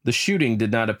 The shooting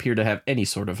did not appear to have any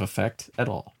sort of effect at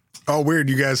all. Oh, weird.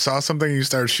 You guys saw something and you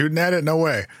started shooting at it? No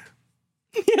way.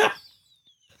 Yeah.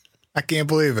 I can't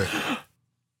believe it.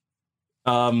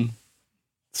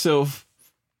 So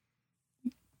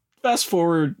Fast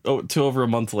forward to over a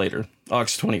month later,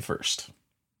 August 21st.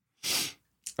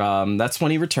 That's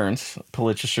when he returns.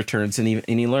 Polichis returns, and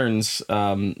he learns,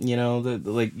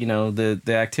 the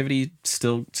activity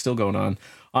still going on.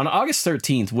 On August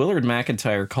 13th, Willard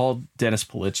McIntyre called Dennis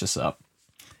Polichis up.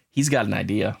 He's got an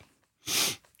idea.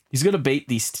 He's going to bait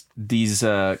these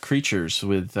creatures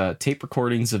with tape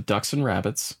recordings of ducks and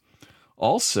rabbits.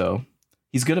 Also,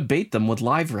 he's going to bait them with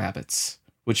live rabbits,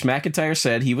 which McIntyre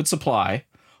said he would supply.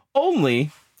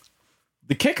 Only,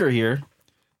 the kicker here,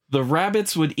 the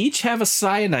rabbits would each have a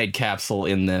cyanide capsule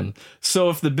in them. So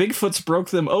if the Bigfoots broke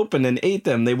them open and ate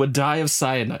them, they would die of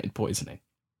cyanide poisoning.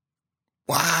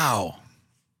 Wow.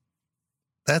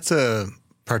 That's a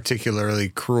particularly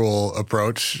cruel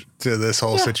approach to this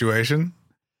whole situation.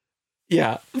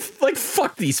 Yeah, like,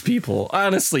 fuck these people.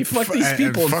 Honestly, fuck these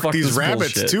people and fuck these this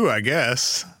rabbits bullshit. too, I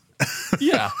guess.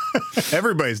 Yeah.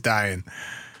 Everybody's dying.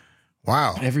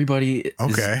 Wow. Everybody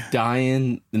is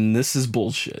dying, and this is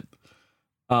bullshit.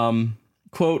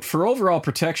 Quote, for overall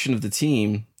protection of the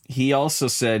team, he also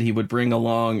said he would bring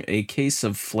along a case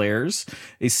of flares,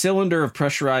 a cylinder of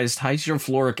pressurized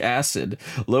hydrofluoric acid,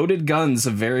 loaded guns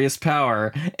of various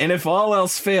power, and if all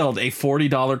else failed, a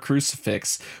 $40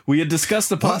 crucifix. We had discussed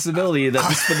the possibility that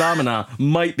this phenomena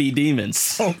might be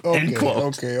demons. End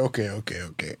quote.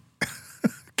 Okay.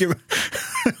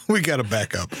 We got to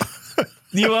back up.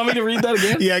 You want me to read that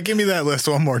again? Yeah, give me that list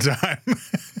one more time.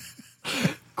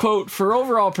 Quote, for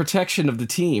overall protection of the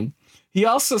team, he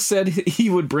also said he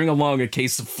would bring along a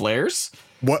case of flares.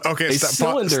 What? Okay,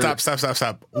 stop.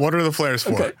 What are the flares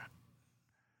for? Okay.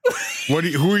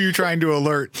 Who are you trying to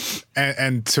alert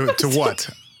and to what?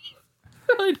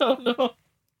 I don't know.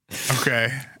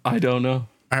 Okay. I don't know.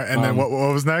 And then what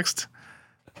was next?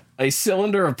 A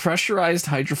cylinder of pressurized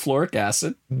hydrofluoric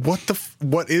acid.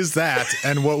 What is that,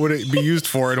 and what would it be used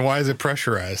for, and why is it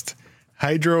pressurized?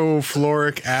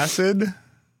 Hydrofluoric acid?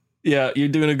 Yeah, you're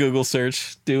doing a Google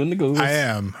search. Doing the Google. I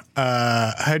am.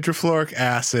 Hydrofluoric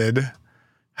acid,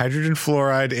 hydrogen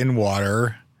fluoride in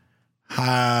water,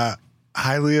 highly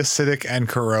acidic and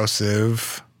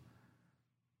corrosive.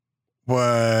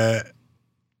 What?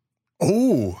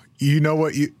 Oh, you know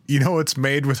what? You know what's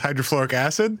made with hydrofluoric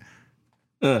acid?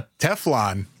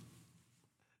 Teflon.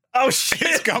 Oh shit!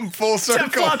 It's come full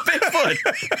circle. Teflon Bigfoot.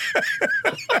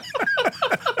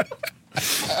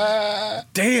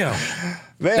 Damn.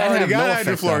 They already got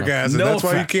hydrofluoric acid. That's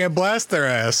why you can't blast their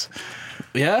ass.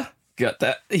 Yeah, got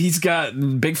that. He's got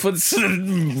Bigfoot's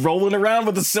rolling around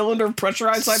with a cylinder of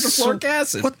pressurized hydrofluoric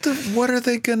acid. What are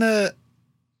they gonna?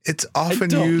 It's often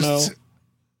used. Know.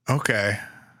 Okay.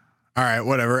 All right.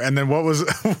 Whatever. And then what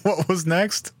was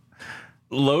next?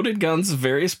 Loaded guns of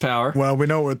various power. Well, we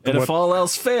know what. And if all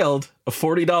else failed, a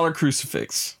 $40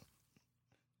 crucifix.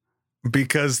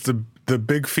 Because the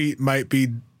big feet might be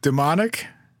demonic?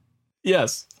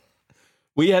 Yes.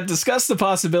 We had discussed the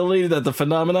possibility that the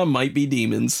phenomena might be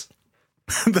demons.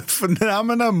 The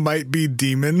phenomena might be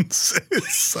demons.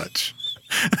 It's such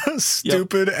a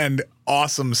stupid and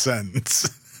awesome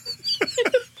sentence.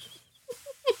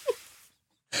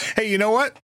 Hey, you know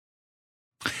what?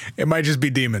 It might just be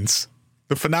demons.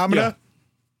 The phenomena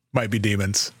might be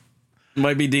demons.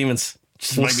 Might be demons.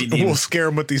 Might be demons. We'll scare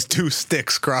them with these two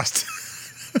sticks crossed.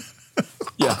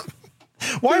 Yeah.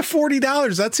 Why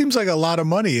 $40? That seems like a lot of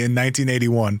money in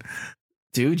 1981.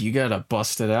 Dude, you gotta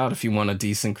bust it out if you want a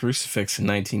decent crucifix in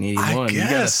 1981. I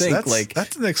guess, you gotta think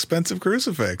that's an expensive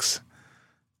crucifix.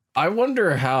 I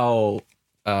wonder how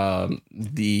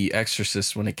The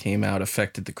Exorcist, when it came out,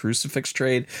 affected the crucifix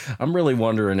trade. I'm really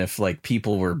wondering if like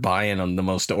people were buying on the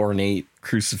most ornate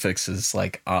crucifixes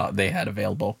like they had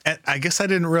available. And I guess I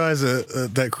didn't realize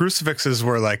that crucifixes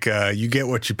were like you get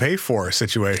what you pay for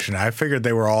situation. I figured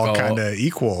they were all kind of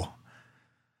equal.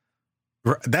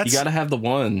 You got to have the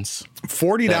ones.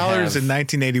 $40 in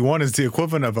 1981 is the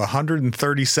equivalent of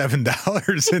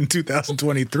 $137 in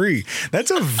 2023. That's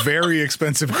a very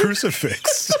expensive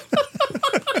crucifix.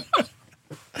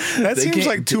 That seems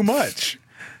like too much.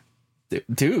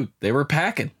 Dude, they were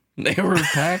packing.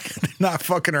 Not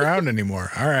fucking around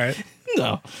anymore. All right.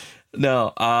 No.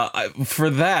 For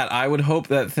that, I would hope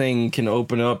that thing can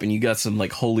open up and you got some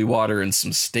like holy water and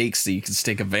some stakes so you can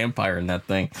stake a vampire in that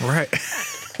thing. Right.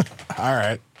 All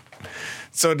right.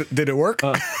 So did it work?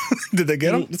 Did they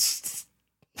get him?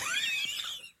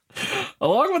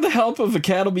 Along with the help of a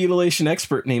cattle mutilation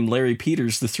expert named Larry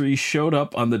Peters, the three showed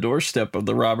up on the doorstep of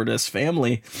the Robert S.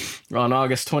 family on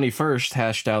August 21st,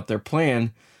 hashed out their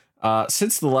plan.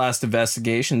 Since the last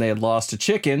investigation, they had lost a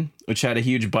chicken, which had a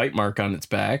huge bite mark on its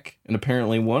back, and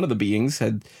apparently one of the beings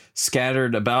had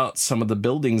scattered about some of the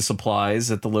building supplies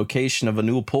at the location of a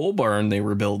new pole barn they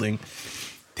were building.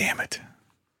 Damn it.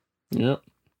 Yep.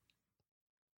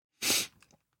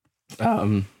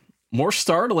 More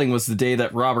startling was the day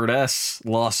that Robert S.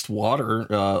 lost water,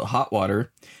 hot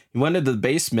water. He went into the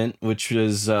basement, which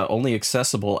was only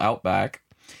accessible out back.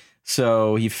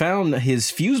 So he found his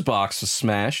fuse box was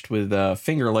smashed with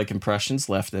finger-like impressions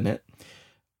left in it.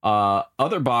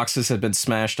 Other boxes had been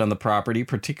smashed on the property,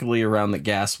 particularly around the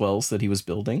gas wells that he was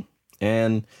building.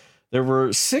 And there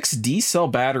were 6 D-cell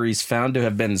batteries found to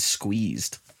have been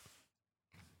squeezed.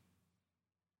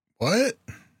 What?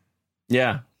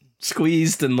 Yeah.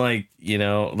 Squeezed and they're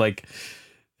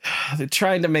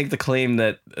trying to make the claim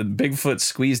that Bigfoot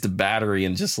squeezed a battery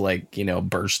and just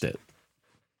burst it.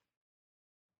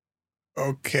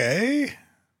 Okay.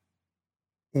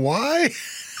 Why?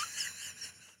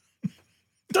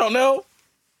 Don't know.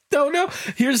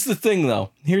 Here's the thing, though.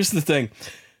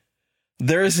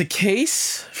 There is a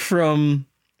case from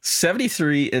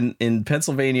 73 in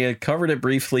Pennsylvania, covered it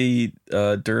briefly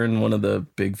during one of the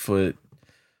Bigfoot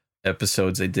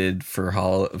episodes I did for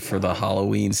the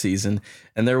Halloween season,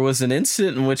 and there was an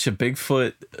incident in which a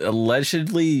Bigfoot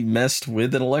allegedly messed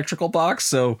with an electrical box.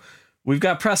 So we've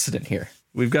got precedent here.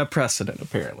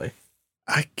 Apparently.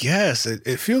 I guess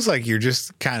it feels like you're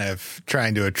just kind of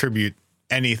trying to attribute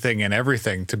anything and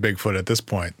everything to Bigfoot at this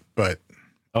point, but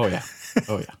oh yeah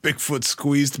Bigfoot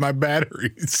squeezed my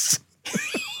batteries.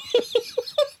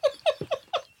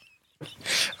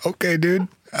 Okay, dude,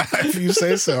 if you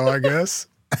say so, I guess.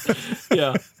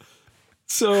 Yeah.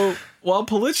 So while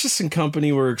Palichis and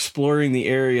company were exploring the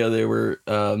area, they were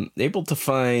able to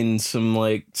find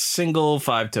some single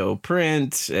 5-toe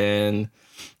print, and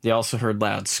they also heard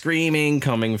loud screaming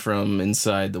coming from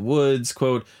inside the woods.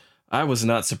 Quote, "I was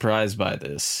not surprised by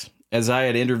this, as I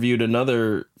had interviewed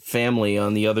another family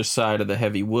on the other side of the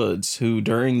heavy woods who,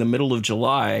 during the middle of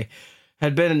July,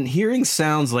 had been hearing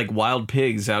sounds like wild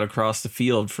pigs out across the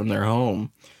field from their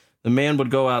home. The man would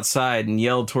go outside and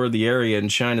yell toward the area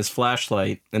and shine his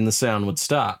flashlight, and the sound would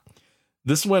stop.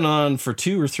 This went on for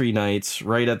 2 or 3 nights,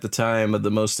 right at the time of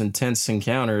the most intense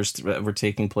encounters that were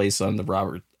taking place on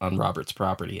Robert's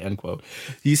property." End quote.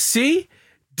 You see?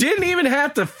 Didn't even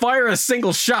have to fire a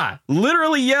single shot.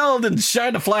 Literally yelled and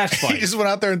shined a flashlight. He just went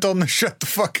out there and told him to shut the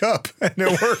fuck up, and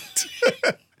it worked.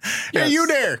 Hey, you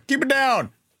there? Keep it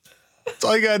down. That's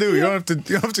all you gotta do. You don't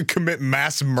have to commit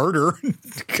mass murder. You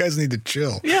guys need to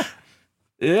chill.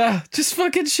 Yeah. Just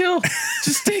fucking chill.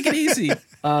 Just take it easy.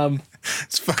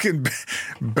 Just fucking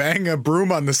bang a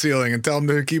broom on the ceiling and tell them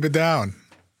to keep it down.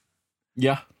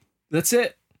 Yeah, that's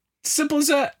it. Simple as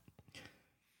that.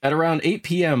 At around 8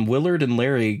 p.m., Willard and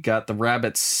Larry got the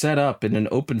rabbits set up in an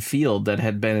open field that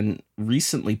had been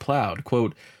recently plowed.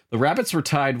 Quote, "The rabbits were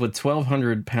tied with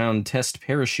 1,200-pound test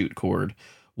parachute cord,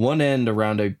 one end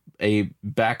around a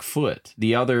back foot,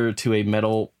 the other to a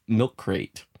metal milk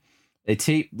crate. A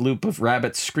tape loop of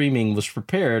rabbits screaming was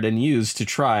prepared and used to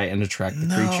try and attract the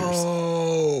creatures."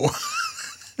 No.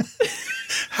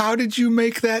 How did you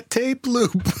make that tape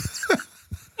loop?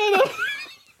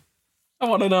 I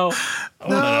want to know.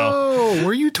 No.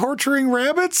 Were you torturing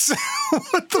rabbits?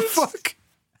 What the fuck?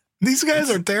 These guys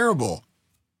are terrible.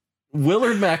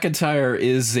 Willard McIntyre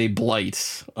is a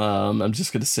blight. I'm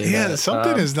just going to say that. Yeah,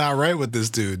 something is not right with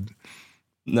this dude.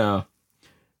 No.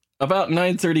 About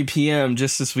 9:30 p.m.,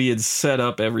 just as we had set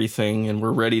up everything and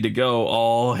were ready to go,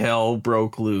 all hell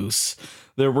broke loose.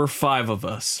 There were 5 of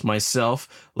us: myself,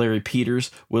 Larry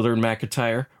Peters, Willard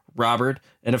McIntyre, Robert,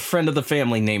 and a friend of the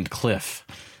family named Cliff.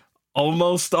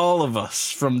 Almost all of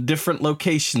us from different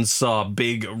locations saw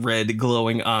big red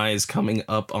glowing eyes coming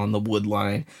up on the wood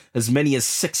line, as many as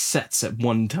 6 sets at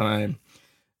one time.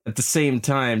 At the same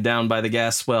time, down by the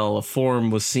gas well, a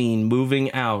form was seen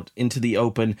moving out into the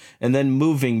open and then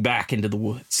moving back into the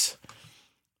woods.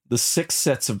 The 6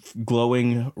 sets of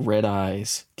glowing red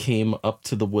eyes came up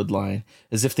to the wood line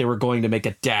as if they were going to make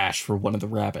a dash for one of the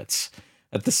rabbits.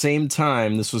 At the same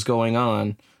time this was going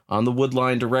on the wood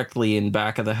line directly in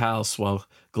back of the house, while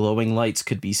glowing lights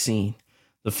could be seen.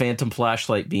 The phantom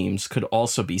flashlight beams could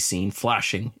also be seen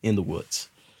flashing in the woods.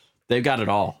 They've got it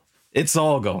all. It's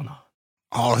all going on.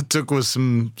 All it took was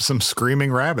some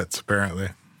screaming rabbits,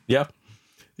 apparently. Yep.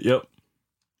 Wow.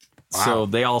 So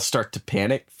they all start to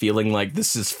panic, feeling like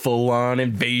this is full-on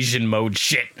invasion mode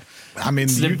shit. I mean,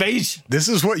 it's an invasion. This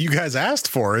is what you guys asked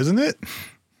for, isn't it?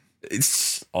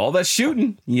 It's all that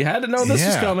shooting. You had to know this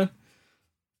was coming.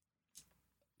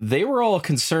 They were all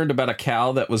concerned about a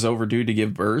cow that was overdue to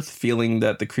give birth, feeling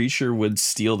that the creature would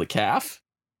steal the calf.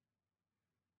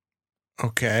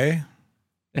 Okay.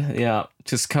 Yeah,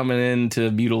 just coming in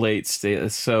to mutilate.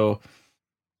 So,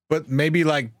 but maybe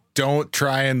don't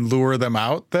try and lure them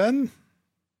out then.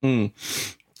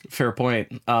 Fair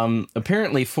point.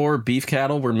 Apparently 4 beef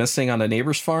cattle were missing on a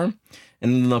neighbor's farm,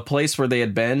 and in the place where they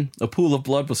had been, a pool of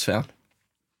blood was found.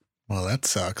 Well, that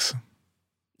sucks.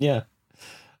 Yeah.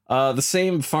 The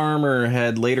same farmer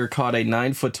had later caught a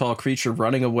 9-foot-tall creature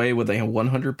running away with a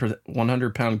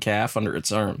 100-pound calf under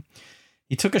its arm.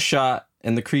 He took a shot,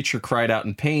 and the creature cried out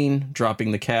in pain,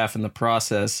 dropping the calf in the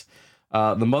process.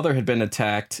 The mother had been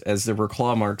attacked as there were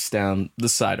claw marks down the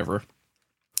side of her.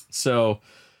 So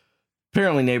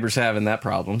apparently neighbors having that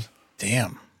problem.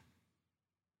 Damn.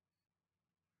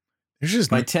 There's just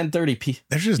by 10:30 p.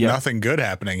 There's just nothing good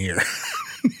happening here.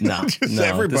 No,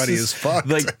 everybody is fucked.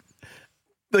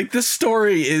 Like this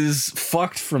story is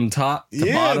fucked from top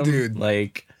to bottom, dude.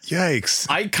 Like, yikes.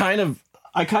 I kind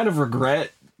of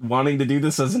regret wanting to do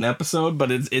this as an episode,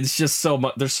 but it's just so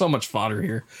much. There's so much fodder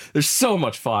here. There's so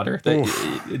much fodder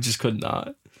that it just could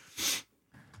not.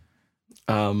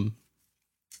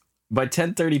 By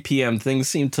 10:30 p.m., things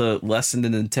seemed to lessen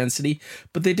in intensity,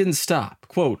 but they didn't stop.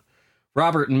 Quote,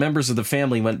 Robert and members of the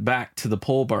family went back to the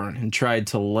pole barn and tried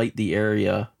to light the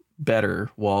area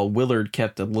better while Willard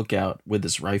kept a lookout with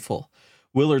his rifle.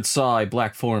 Willard saw a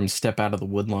black form step out of the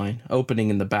woodline, opening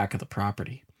in the back of the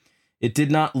property. It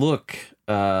did not look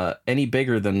any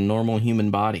bigger than a normal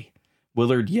human body.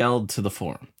 Willard yelled to the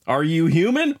form, "Are you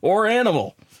human or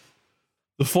animal?"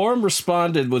 The form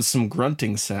responded with some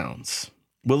grunting sounds.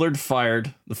 Willard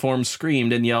fired, the form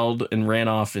screamed and yelled and ran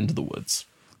off into the woods.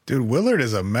 Dude, Willard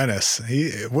is a menace.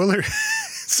 Willard,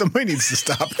 somebody needs to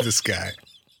stop this guy.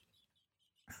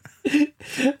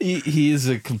 He is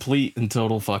a complete and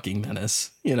total fucking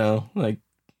menace, you know, like,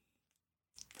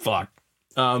 fuck.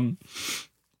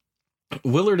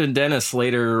 Willard and Dennis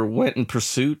later went in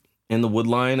pursuit in the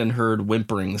woodline and heard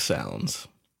whimpering sounds.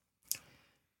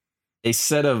 A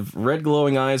set of red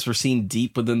glowing eyes were seen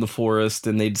deep within the forest,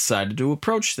 and they decided to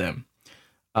approach them.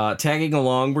 Tagging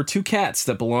along were 2 cats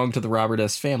that belonged to the Robert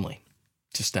S. family.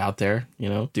 Just out there, you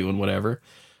know, doing whatever.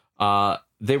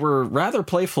 They were rather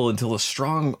playful until a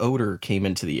strong odor came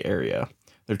into the area.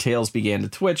 Their tails began to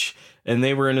twitch, and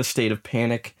they were in a state of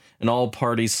panic, and all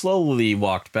parties slowly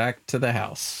walked back to the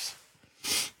house.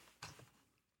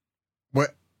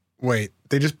 What? Wait,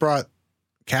 they just brought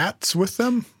cats with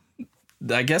them?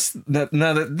 I guess no,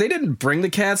 they didn't bring the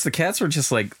cats. The cats were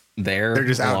just like there. They're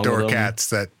just outdoor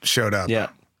cats that showed up. Yeah.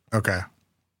 Okay.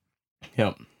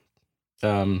 Yep.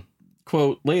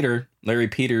 Quote, later, Larry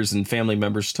Peters and family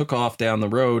members took off down the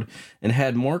road and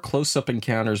had more close-up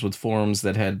encounters with forms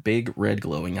that had big red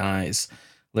glowing eyes.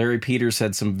 Larry Peters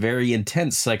had some very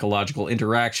intense psychological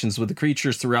interactions with the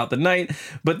creatures throughout the night,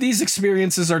 but these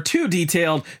experiences are too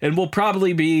detailed and will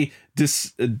probably be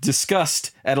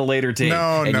discussed at a later date.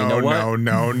 No.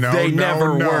 They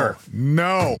never were.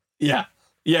 No. Yeah.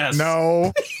 Yes.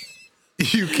 No.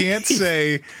 You can't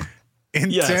say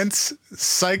intense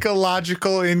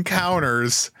psychological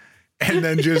encounters and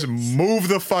then just move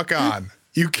the fuck on.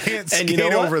 You can't skate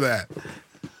over that.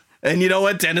 And you know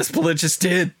what Dennis Politis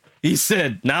did? He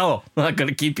said, no, I'm not going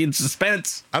to keep you in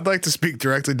suspense. I'd like to speak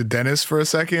directly to Dennis for a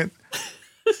second.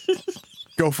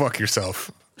 Go fuck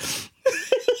yourself.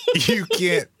 You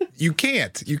can't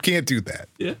do that.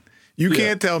 Yeah. You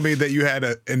can't tell me that you had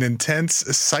an intense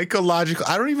psychological,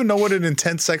 I don't even know what an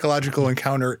intense psychological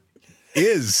encounter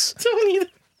is.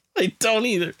 I don't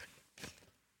either.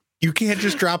 You can't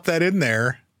just drop that in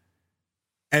there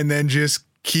and then just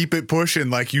keep it pushing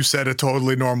like you said a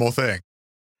totally normal thing.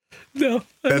 No.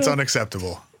 That's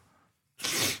unacceptable.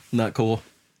 Not cool.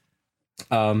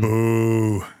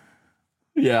 Ooh.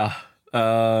 Yeah.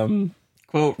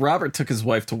 Quote, Robert took his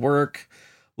wife to work,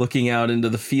 looking out into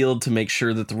the field to make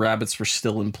sure that the rabbits were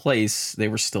still in place. They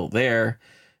were still there.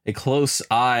 A close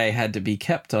eye had to be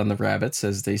kept on the rabbits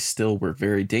as they still were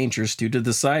very dangerous due to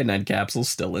the cyanide capsule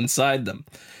still inside them.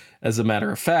 As a matter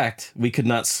of fact, we could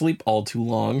not sleep all too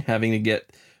long, having to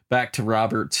get back to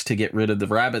Robert's to get rid of the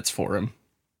rabbits for him.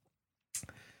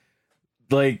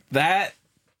 Like, that,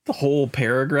 the whole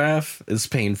paragraph is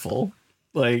painful.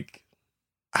 Like,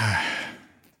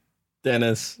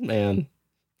 Dennis, man.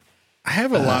 I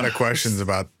have a lot of questions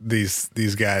about these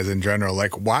guys in general.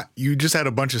 Like, what? You just had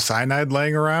a bunch of cyanide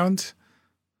laying around?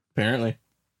 Apparently.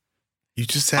 You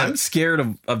just had... I'm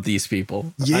scared of these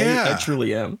people. Yeah. I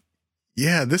truly am.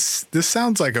 Yeah, this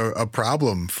sounds like a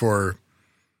problem for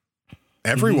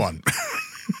everyone.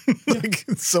 Like,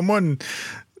 someone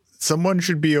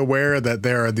should be aware that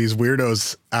there are these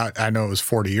weirdos out. I know it was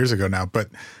 40 years ago now, but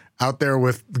out there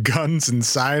with guns and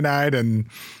cyanide and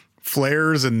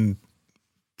flares and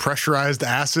pressurized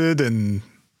acid and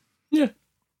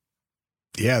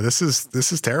yeah, this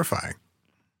is terrifying.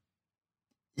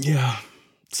 Yeah.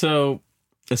 So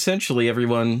essentially,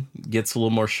 everyone gets a little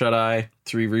more shut-eye.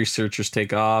 3 researchers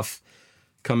take off,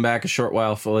 come back a short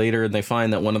while later, and they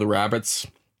find that one of the rabbits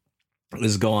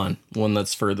is gone, one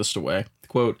that's furthest away.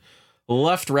 Quote, the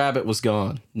left rabbit was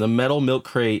gone. The metal milk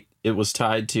crate it was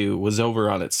tied to was over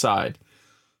on its side.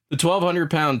 The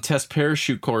 1,200-pound test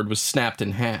parachute cord was snapped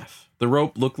in half. The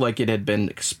rope looked like it had been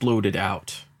exploded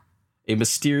out. A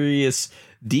mysterious,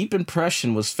 deep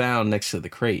impression was found next to the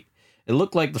crate. It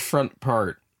looked like the front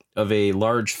part of a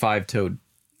large 5-toed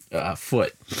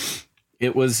foot.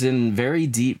 It was very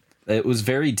deep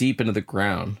into the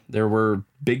ground. There were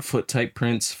Bigfoot type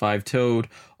prints, 5-toed,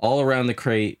 all around the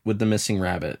crate with the missing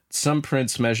rabbit. Some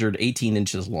prints measured 18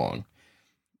 inches long.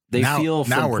 Now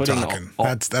we're talking.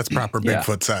 That's proper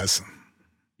Bigfoot size.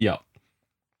 Yeah.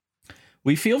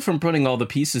 We feel from putting all the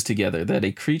pieces together that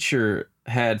a creature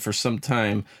had for some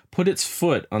time put its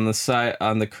foot on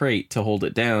the crate to hold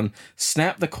it down,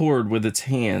 snapped the cord with its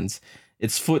hands,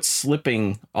 its foot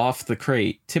slipping off the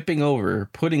crate, tipping over,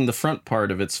 putting the front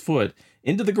part of its foot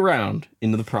into the ground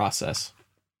into the process.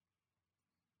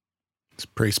 It's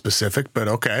pretty specific, but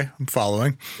okay, I'm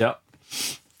following. Yep.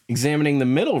 Examining the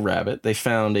middle rabbit, they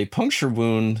found a puncture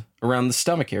wound around the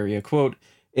stomach area. Quote,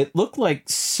 it looked like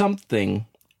something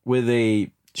with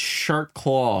a sharp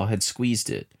claw had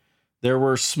squeezed it. There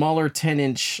were smaller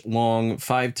 10-inch long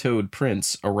 5-toed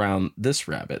prints around this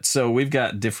rabbit. So we've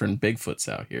got different Bigfoots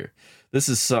out here. This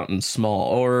is something small,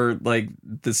 or like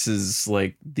this is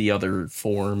like the other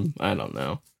form. I don't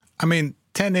know. I mean,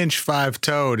 10-inch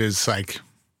 5-toed is like,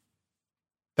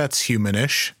 that's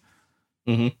humanish.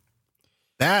 Mm-hmm.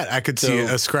 That I could see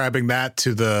ascribing that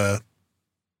to the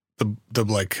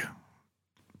like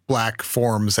black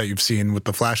forms that you've seen with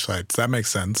the flashlights. That makes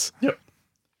sense.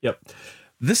 Yep.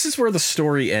 This is where the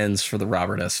story ends for the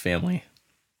Robert S. family.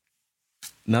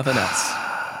 Nothing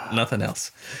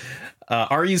else.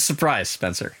 Are you surprised,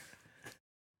 Spencer?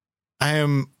 I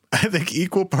think,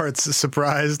 equal parts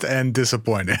surprised and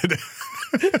disappointed.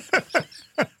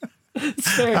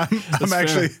 Fair.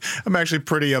 I'm actually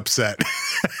pretty upset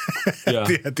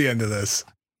at the end of this.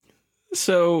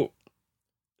 So,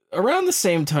 around the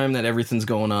same time that everything's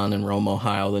going on in Rome,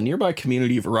 Ohio, the nearby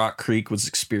community of Rock Creek was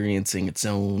experiencing its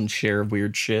own share of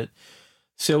weird shit.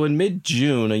 So in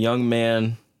mid-June, a young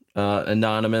man,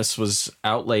 anonymous, was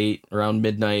out late around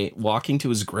midnight walking to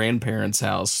his grandparents'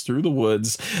 house through the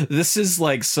woods. This is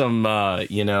like some,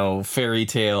 fairy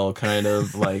tale kind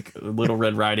of like Little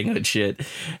Red Riding Hood shit.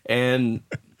 And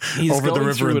he's over the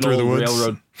river and through the woods.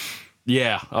 Railroad.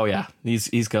 Yeah. Oh, yeah.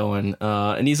 He's going.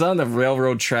 And he's on the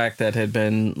railroad track that had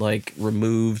been like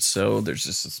removed. So there's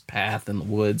just this path in the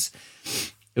woods.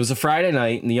 It was a Friday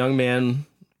night, and the young man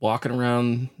walking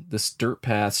around this dirt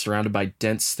path surrounded by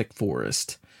dense, thick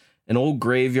forest. An old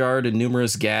graveyard and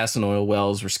numerous gas and oil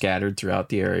wells were scattered throughout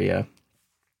the area.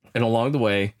 And along the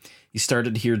way, he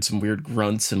started to hear some weird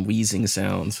grunts and wheezing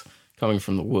sounds coming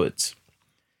from the woods.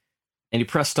 And he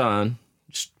pressed on,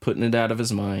 just putting it out of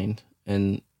his mind.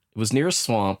 And it was near a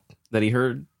swamp that he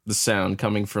heard the sound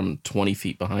coming from 20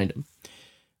 feet behind him.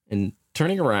 And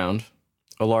turning around,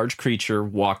 a large creature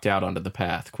walked out onto the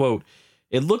path. Quote,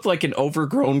 it looked like an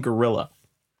overgrown gorilla.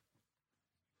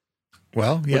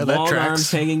 Well, yeah, with that long tracks.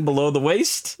 Arms hanging below the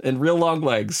waist and real long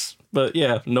legs. But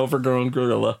yeah, an overgrown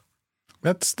gorilla.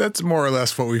 That's more or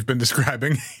less what we've been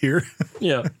describing here.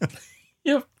 Yeah.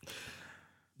 Yep.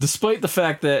 Despite the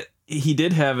fact that he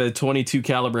did have a .22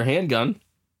 caliber handgun.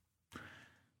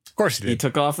 Of course he did. He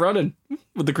took off running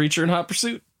with the creature in hot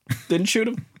pursuit. Didn't shoot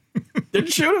him.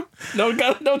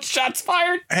 No shots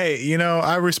fired. Hey,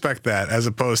 I respect that as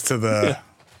opposed to the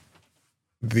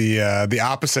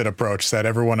opposite approach that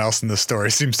everyone else in this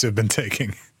story seems to have been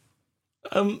taking.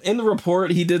 In the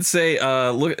report, he did say,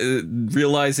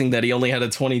 realizing that he only had a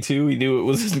 .22, he knew it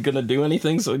wasn't going to do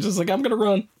anything. So he's just like, I'm going to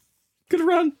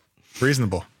run.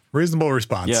 Reasonable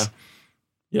response.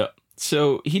 Yeah.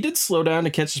 So he did slow down to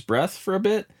catch his breath for a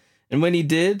bit. And when he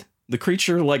did, the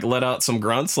creature let out some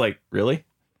grunts, like, really?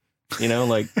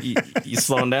 You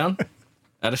slowing down?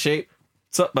 Out of shape?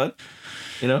 What's up, bud?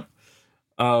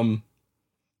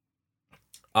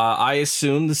 I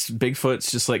assume this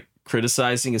Bigfoot's just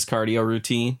criticizing his cardio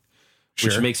routine,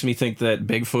 which makes me think that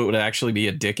Bigfoot would actually be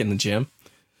a dick in the gym.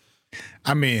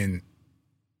 I mean,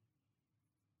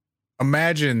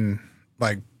 imagine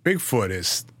Bigfoot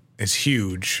is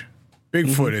huge.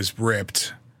 Bigfoot is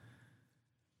ripped.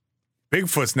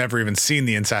 Bigfoot's never even seen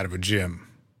the inside of a gym.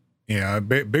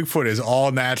 Bigfoot is all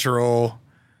natural.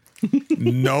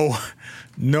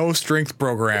 No strength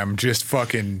program, just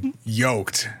fucking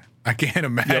yoked. I can't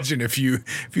imagine if you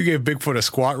gave Bigfoot a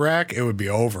squat rack, it would be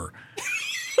over.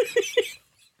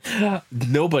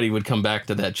 Nobody would come back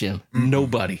to that gym. Mm-mm.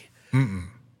 Nobody. Mm-mm.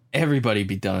 Everybody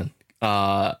be done.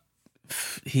 Like,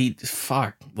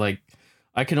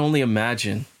 I can only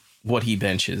imagine what he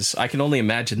benches. I can only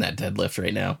imagine that deadlift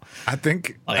right now. I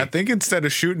think instead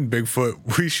of shooting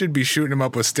Bigfoot, we should be shooting him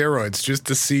up with steroids just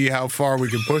to see how far we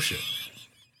can push it.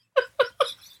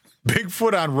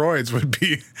 Bigfoot on roids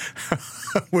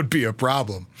would be a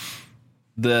problem.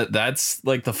 That's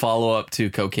like the follow up to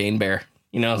Cocaine Bear,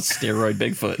 steroid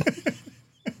Bigfoot.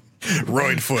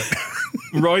 Roid foot.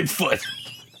 Roid foot.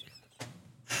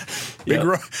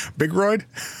 Big Roid?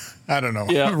 I don't know.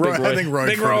 Yeah, I think Roid.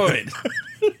 Big Roid.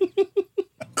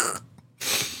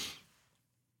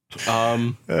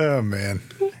 Oh man.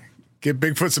 Get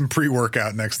Bigfoot some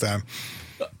pre-workout next time.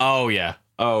 Oh yeah.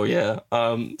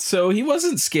 So he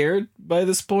wasn't scared by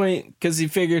this point because he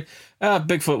figured,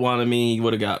 Bigfoot wanted me, he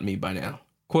would have gotten me by now.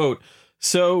 Quote,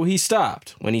 so he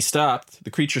stopped. When he stopped,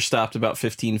 the creature stopped about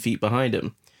 15 feet behind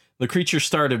him. The creature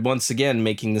started once again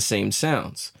making the same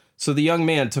sounds. So the young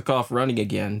man took off running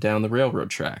again down the railroad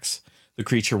tracks. The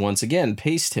creature once again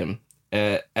paced him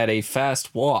at a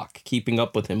fast walk, keeping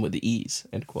up with him with ease,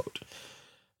 end quote.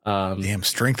 Damn,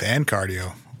 strength and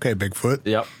cardio. Okay, Bigfoot.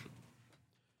 Yep.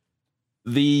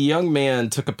 The young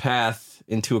man took a path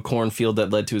into a cornfield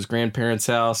that led to his grandparents'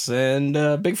 house, and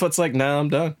Bigfoot's like, nah, I'm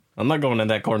done. I'm not going in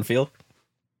that cornfield.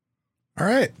 All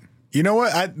right. You know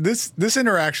what? This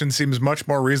interaction seems much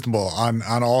more reasonable on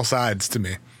all sides to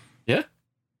me. Yeah.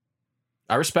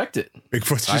 I respect it.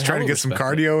 Bigfoot's just trying to get some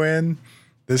cardio in.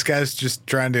 This guy's just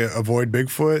trying to avoid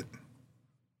Bigfoot.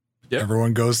 Yep.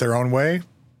 Everyone goes their own way.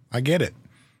 I get it.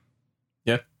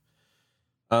 Yeah.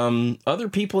 Other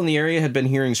people in the area had been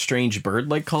hearing strange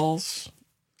bird-like calls,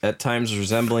 at times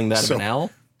resembling that of an owl.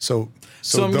 So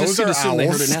I'm those just are assume they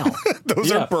heard an owl.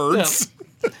 Those are birds.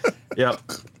 Yep.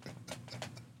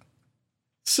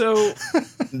 So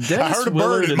Dennis, I heard a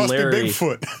Willard, bird. It and must Larry, be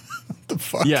Bigfoot. What the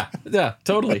fuck? Yeah,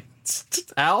 totally.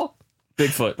 Owl,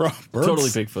 Bigfoot. Bro, birds, totally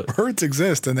Bigfoot. Birds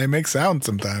exist and they make sound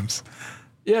sometimes.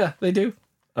 Yeah, they do.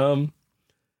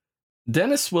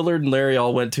 Dennis, Willard, and Larry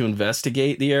all went to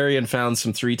investigate the area and found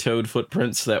some three-toed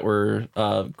footprints that were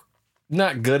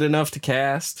not good enough to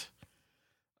cast.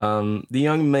 The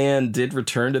young man did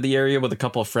return to the area with a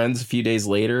couple of friends a few days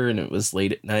later, and it was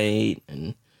late at night.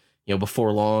 And,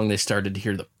 before long, they started to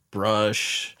hear the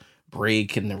brush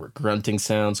break, and there were grunting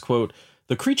sounds. Quote,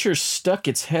 the creature stuck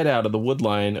its head out of the wood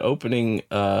line, running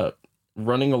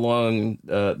along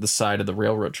the side of the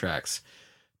railroad tracks.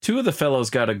 Two of the fellows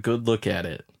got a good look at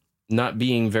it, not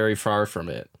being very far from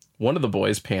it. One of the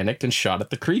boys panicked and shot at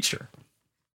the creature.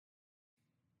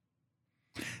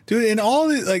 Dude, in all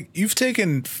the, you've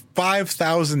taken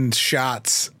 5,000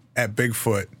 shots at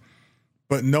Bigfoot,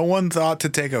 but no one thought to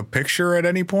take a picture at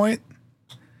any point?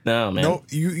 No, man. No,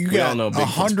 you got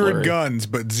 100 guns,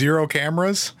 but 0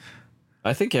 cameras?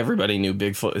 I think everybody knew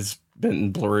Bigfoot has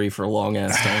been blurry for a long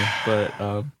ass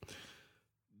time,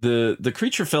 but the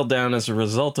creature fell down as a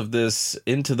result of this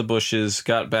into the bushes,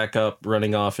 got back up,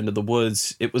 running off into the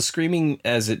woods. It was screaming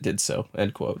as it did so,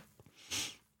 end quote.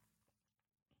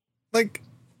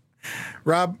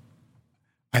 Rob,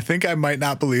 I think I might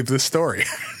not believe this story.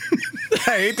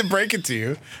 I hate to break it to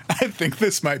you. I think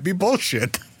this might be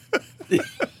bullshit.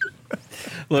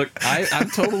 Look, I'm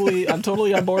totally on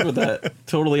board with that.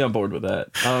 Totally on board with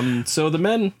that. So the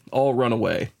men all run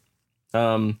away.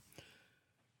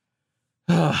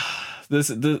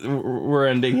 This we're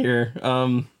ending here.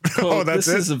 Quote, that's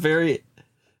it?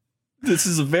 This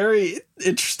is a very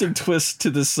interesting twist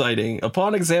to this sighting.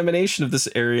 Upon examination of this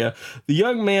area, the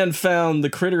young man found the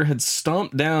critter had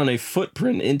stomped down a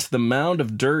footprint into the mound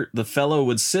of dirt the fellow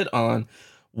would sit on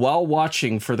while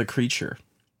watching for the creature.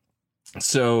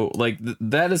 So,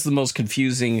 that is the most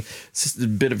confusing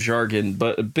bit of jargon.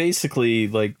 But basically,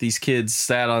 these kids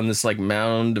sat on this,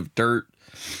 mound of dirt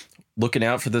looking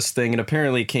out for this thing, and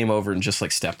apparently it came over and just,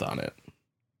 stepped on it.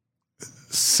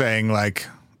 Saying,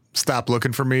 stop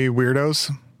looking for me, weirdos.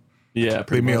 Yeah,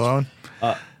 leave me alone.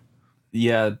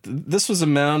 This was a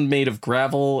mound made of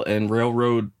gravel and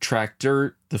railroad track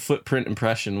dirt. The footprint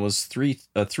impression was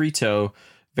a three-toe,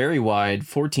 very wide,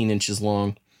 14 inches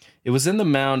long. It was in the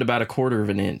mound about 1/4 of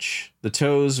an inch. The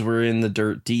toes were in the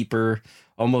dirt deeper,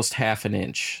 almost 1/2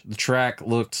 inch. The track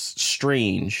looked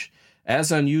strange,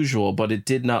 as unusual, but it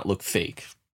did not look fake.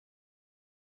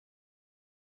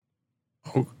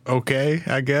 Okay,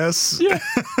 I guess. Yeah.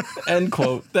 End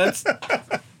quote. That's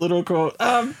literal quote.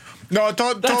 No,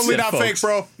 totally not folks. fake,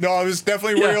 bro. No, it was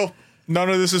definitely real. None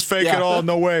of this is fake at all.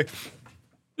 No way.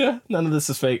 Yeah, none of this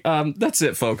is fake. That's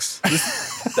it, folks.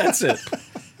 That's it.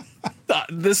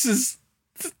 This is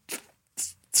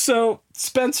So,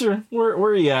 Spencer, where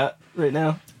are you at right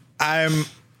now? I'm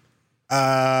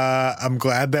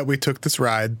glad that we took this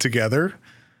ride together.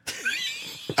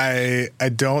 I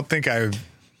don't think I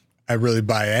really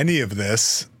buy any of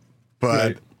this, but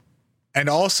Right. and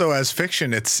also as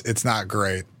fiction, it's not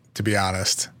great, to be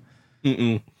honest.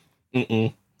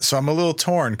 So I'm a little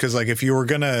torn because, like, if you were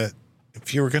gonna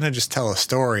just tell a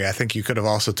story, I think you could have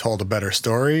also told a better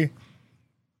story.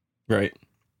 Right.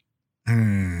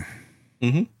 I'm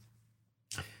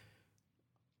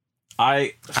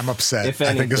upset. If I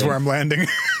think is anything- where I'm landing.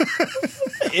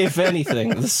 If anything,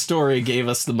 the story gave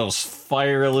us the most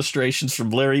fire illustrations from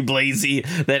Larry Blasey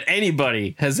that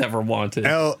anybody has ever wanted.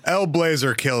 L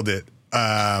Blazer killed it.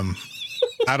 I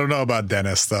don't know about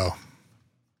Dennis though.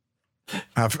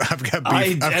 I've got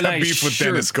beef with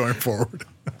Dennis going forward.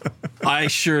 I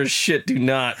sure as shit do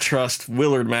not trust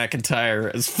Willard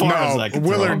McIntyre as far as I can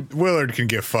tell. Willard can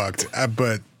get fucked,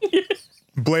 but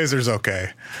Blazer's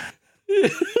okay.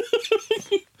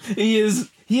 He is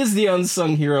the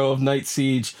unsung hero of Night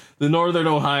Siege, the Northern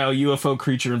Ohio UFO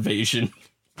creature invasion.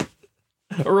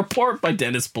 A report by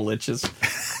Dennis Beliches.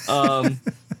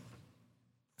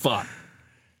 Fuck.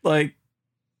 Like,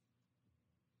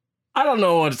 I don't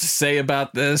know what to say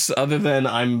about this other than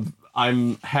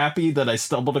I'm happy that I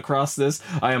stumbled across this.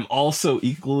 I am also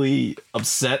equally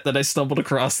upset that I stumbled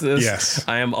across this. Yes.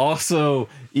 I am also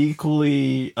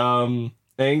equally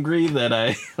angry that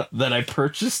I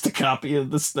purchased a copy of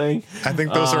this thing. I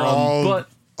think those are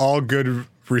all good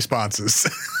responses.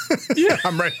 Yeah,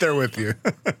 I'm right there with you.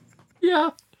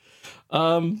 Yeah.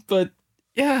 But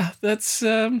yeah, that's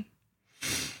it.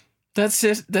 That's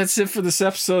it for this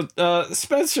episode.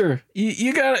 Spencer,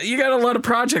 you got a lot of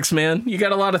projects, man. You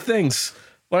got a lot of things.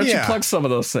 Why don't you plug some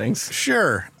of those things?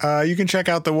 Sure. You can check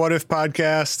out the What If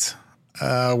podcast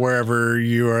wherever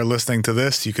you are listening to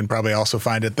this. You can probably also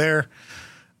find it there.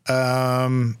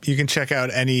 You can check out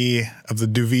any of the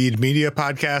Duvid Media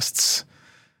podcasts.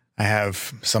 I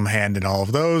have some hand in all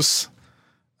of those.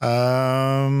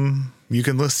 You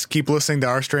can keep listening to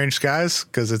Our Strange Skies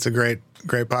because it's a great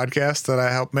podcast that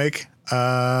I help make.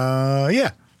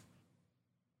 Yeah,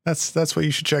 that's what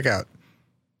you should check out.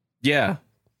 Yeah,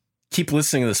 keep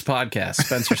listening to this podcast.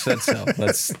 Spencer said so.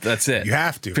 That's it. You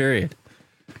have to. Period.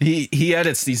 He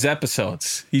edits these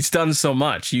episodes. He's done so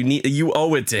much. You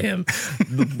owe it to him.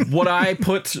 What I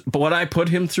put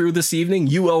him through this evening,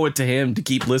 you owe it to him to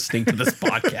keep listening to this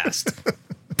podcast.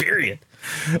 Period.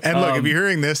 And look, if you're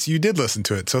hearing this, you did listen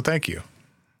to it, so thank you.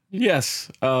 Yes.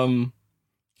 And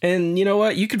you know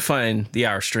what? You can find the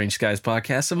Our Strange Skies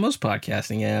podcast on most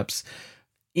podcasting apps.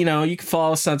 You know, you can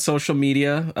follow us on social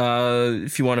media.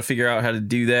 If you want to figure out how to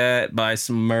do that, buy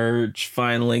some merch,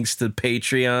 find links to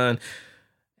Patreon,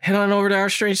 head on over to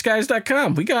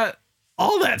OurStrangeSkies.com. We got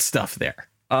all that stuff there.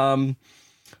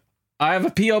 I have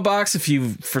a P.O. box if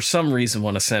you, for some reason,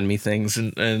 want to send me things.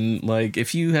 And like,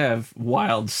 if you have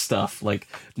wild stuff like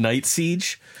Night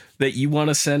Siege that you want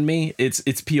to send me, it's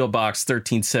P.O. Box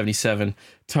 1377,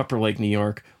 Tupper Lake, New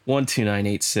York,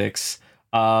 12986.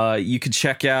 You can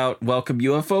check out Welcome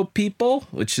UFO People,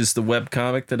 which is the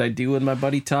webcomic that I do with my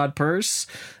buddy Todd Purse,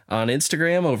 on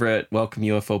Instagram over at Welcome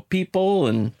UFO People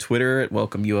and Twitter at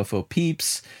Welcome UFO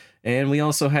Peeps. And we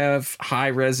also have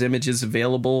high-res images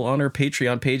available on our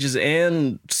Patreon pages.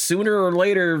 And sooner or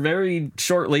later, very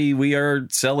shortly, we are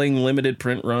selling limited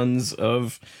print runs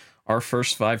of our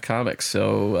first 5 comics.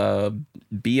 So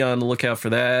be on the lookout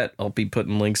for that. I'll be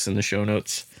putting links in the show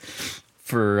notes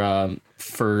for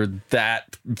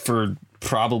that, for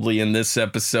probably in this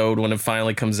episode when it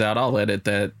finally comes out. I'll edit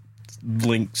that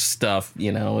link stuff.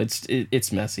 You know,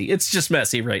 it's messy. It's just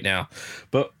messy right now,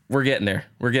 but we're getting there.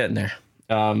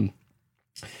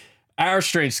 Our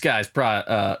Strange Skies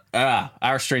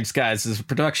Our Strange Skies is a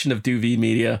production of Duvid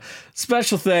Media.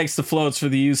 Special thanks to Floats for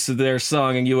the use of their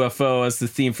song and UFO as the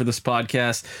theme for this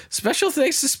podcast. Special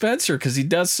thanks to Spencer because he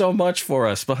does so much for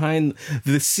us behind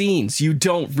the scenes. You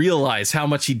don't realize how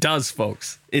much he does,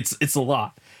 folks. It's a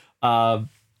lot. Our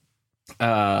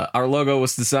logo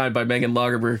was designed by Megan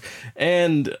Lagerberg,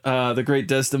 and the great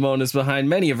Desdemona is behind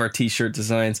many of our t-shirt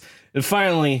designs. And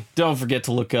finally, don't forget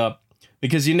to look up,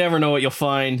 because you never know what you'll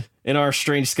find in Our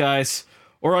Strange Skies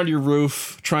or on your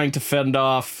roof trying to fend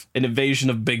off an invasion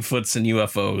of Bigfoots and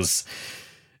UFOs.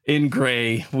 In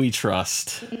gray, we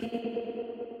trust.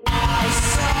 I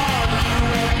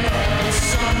saw you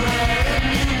somewhere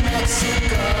in New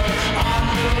Mexico.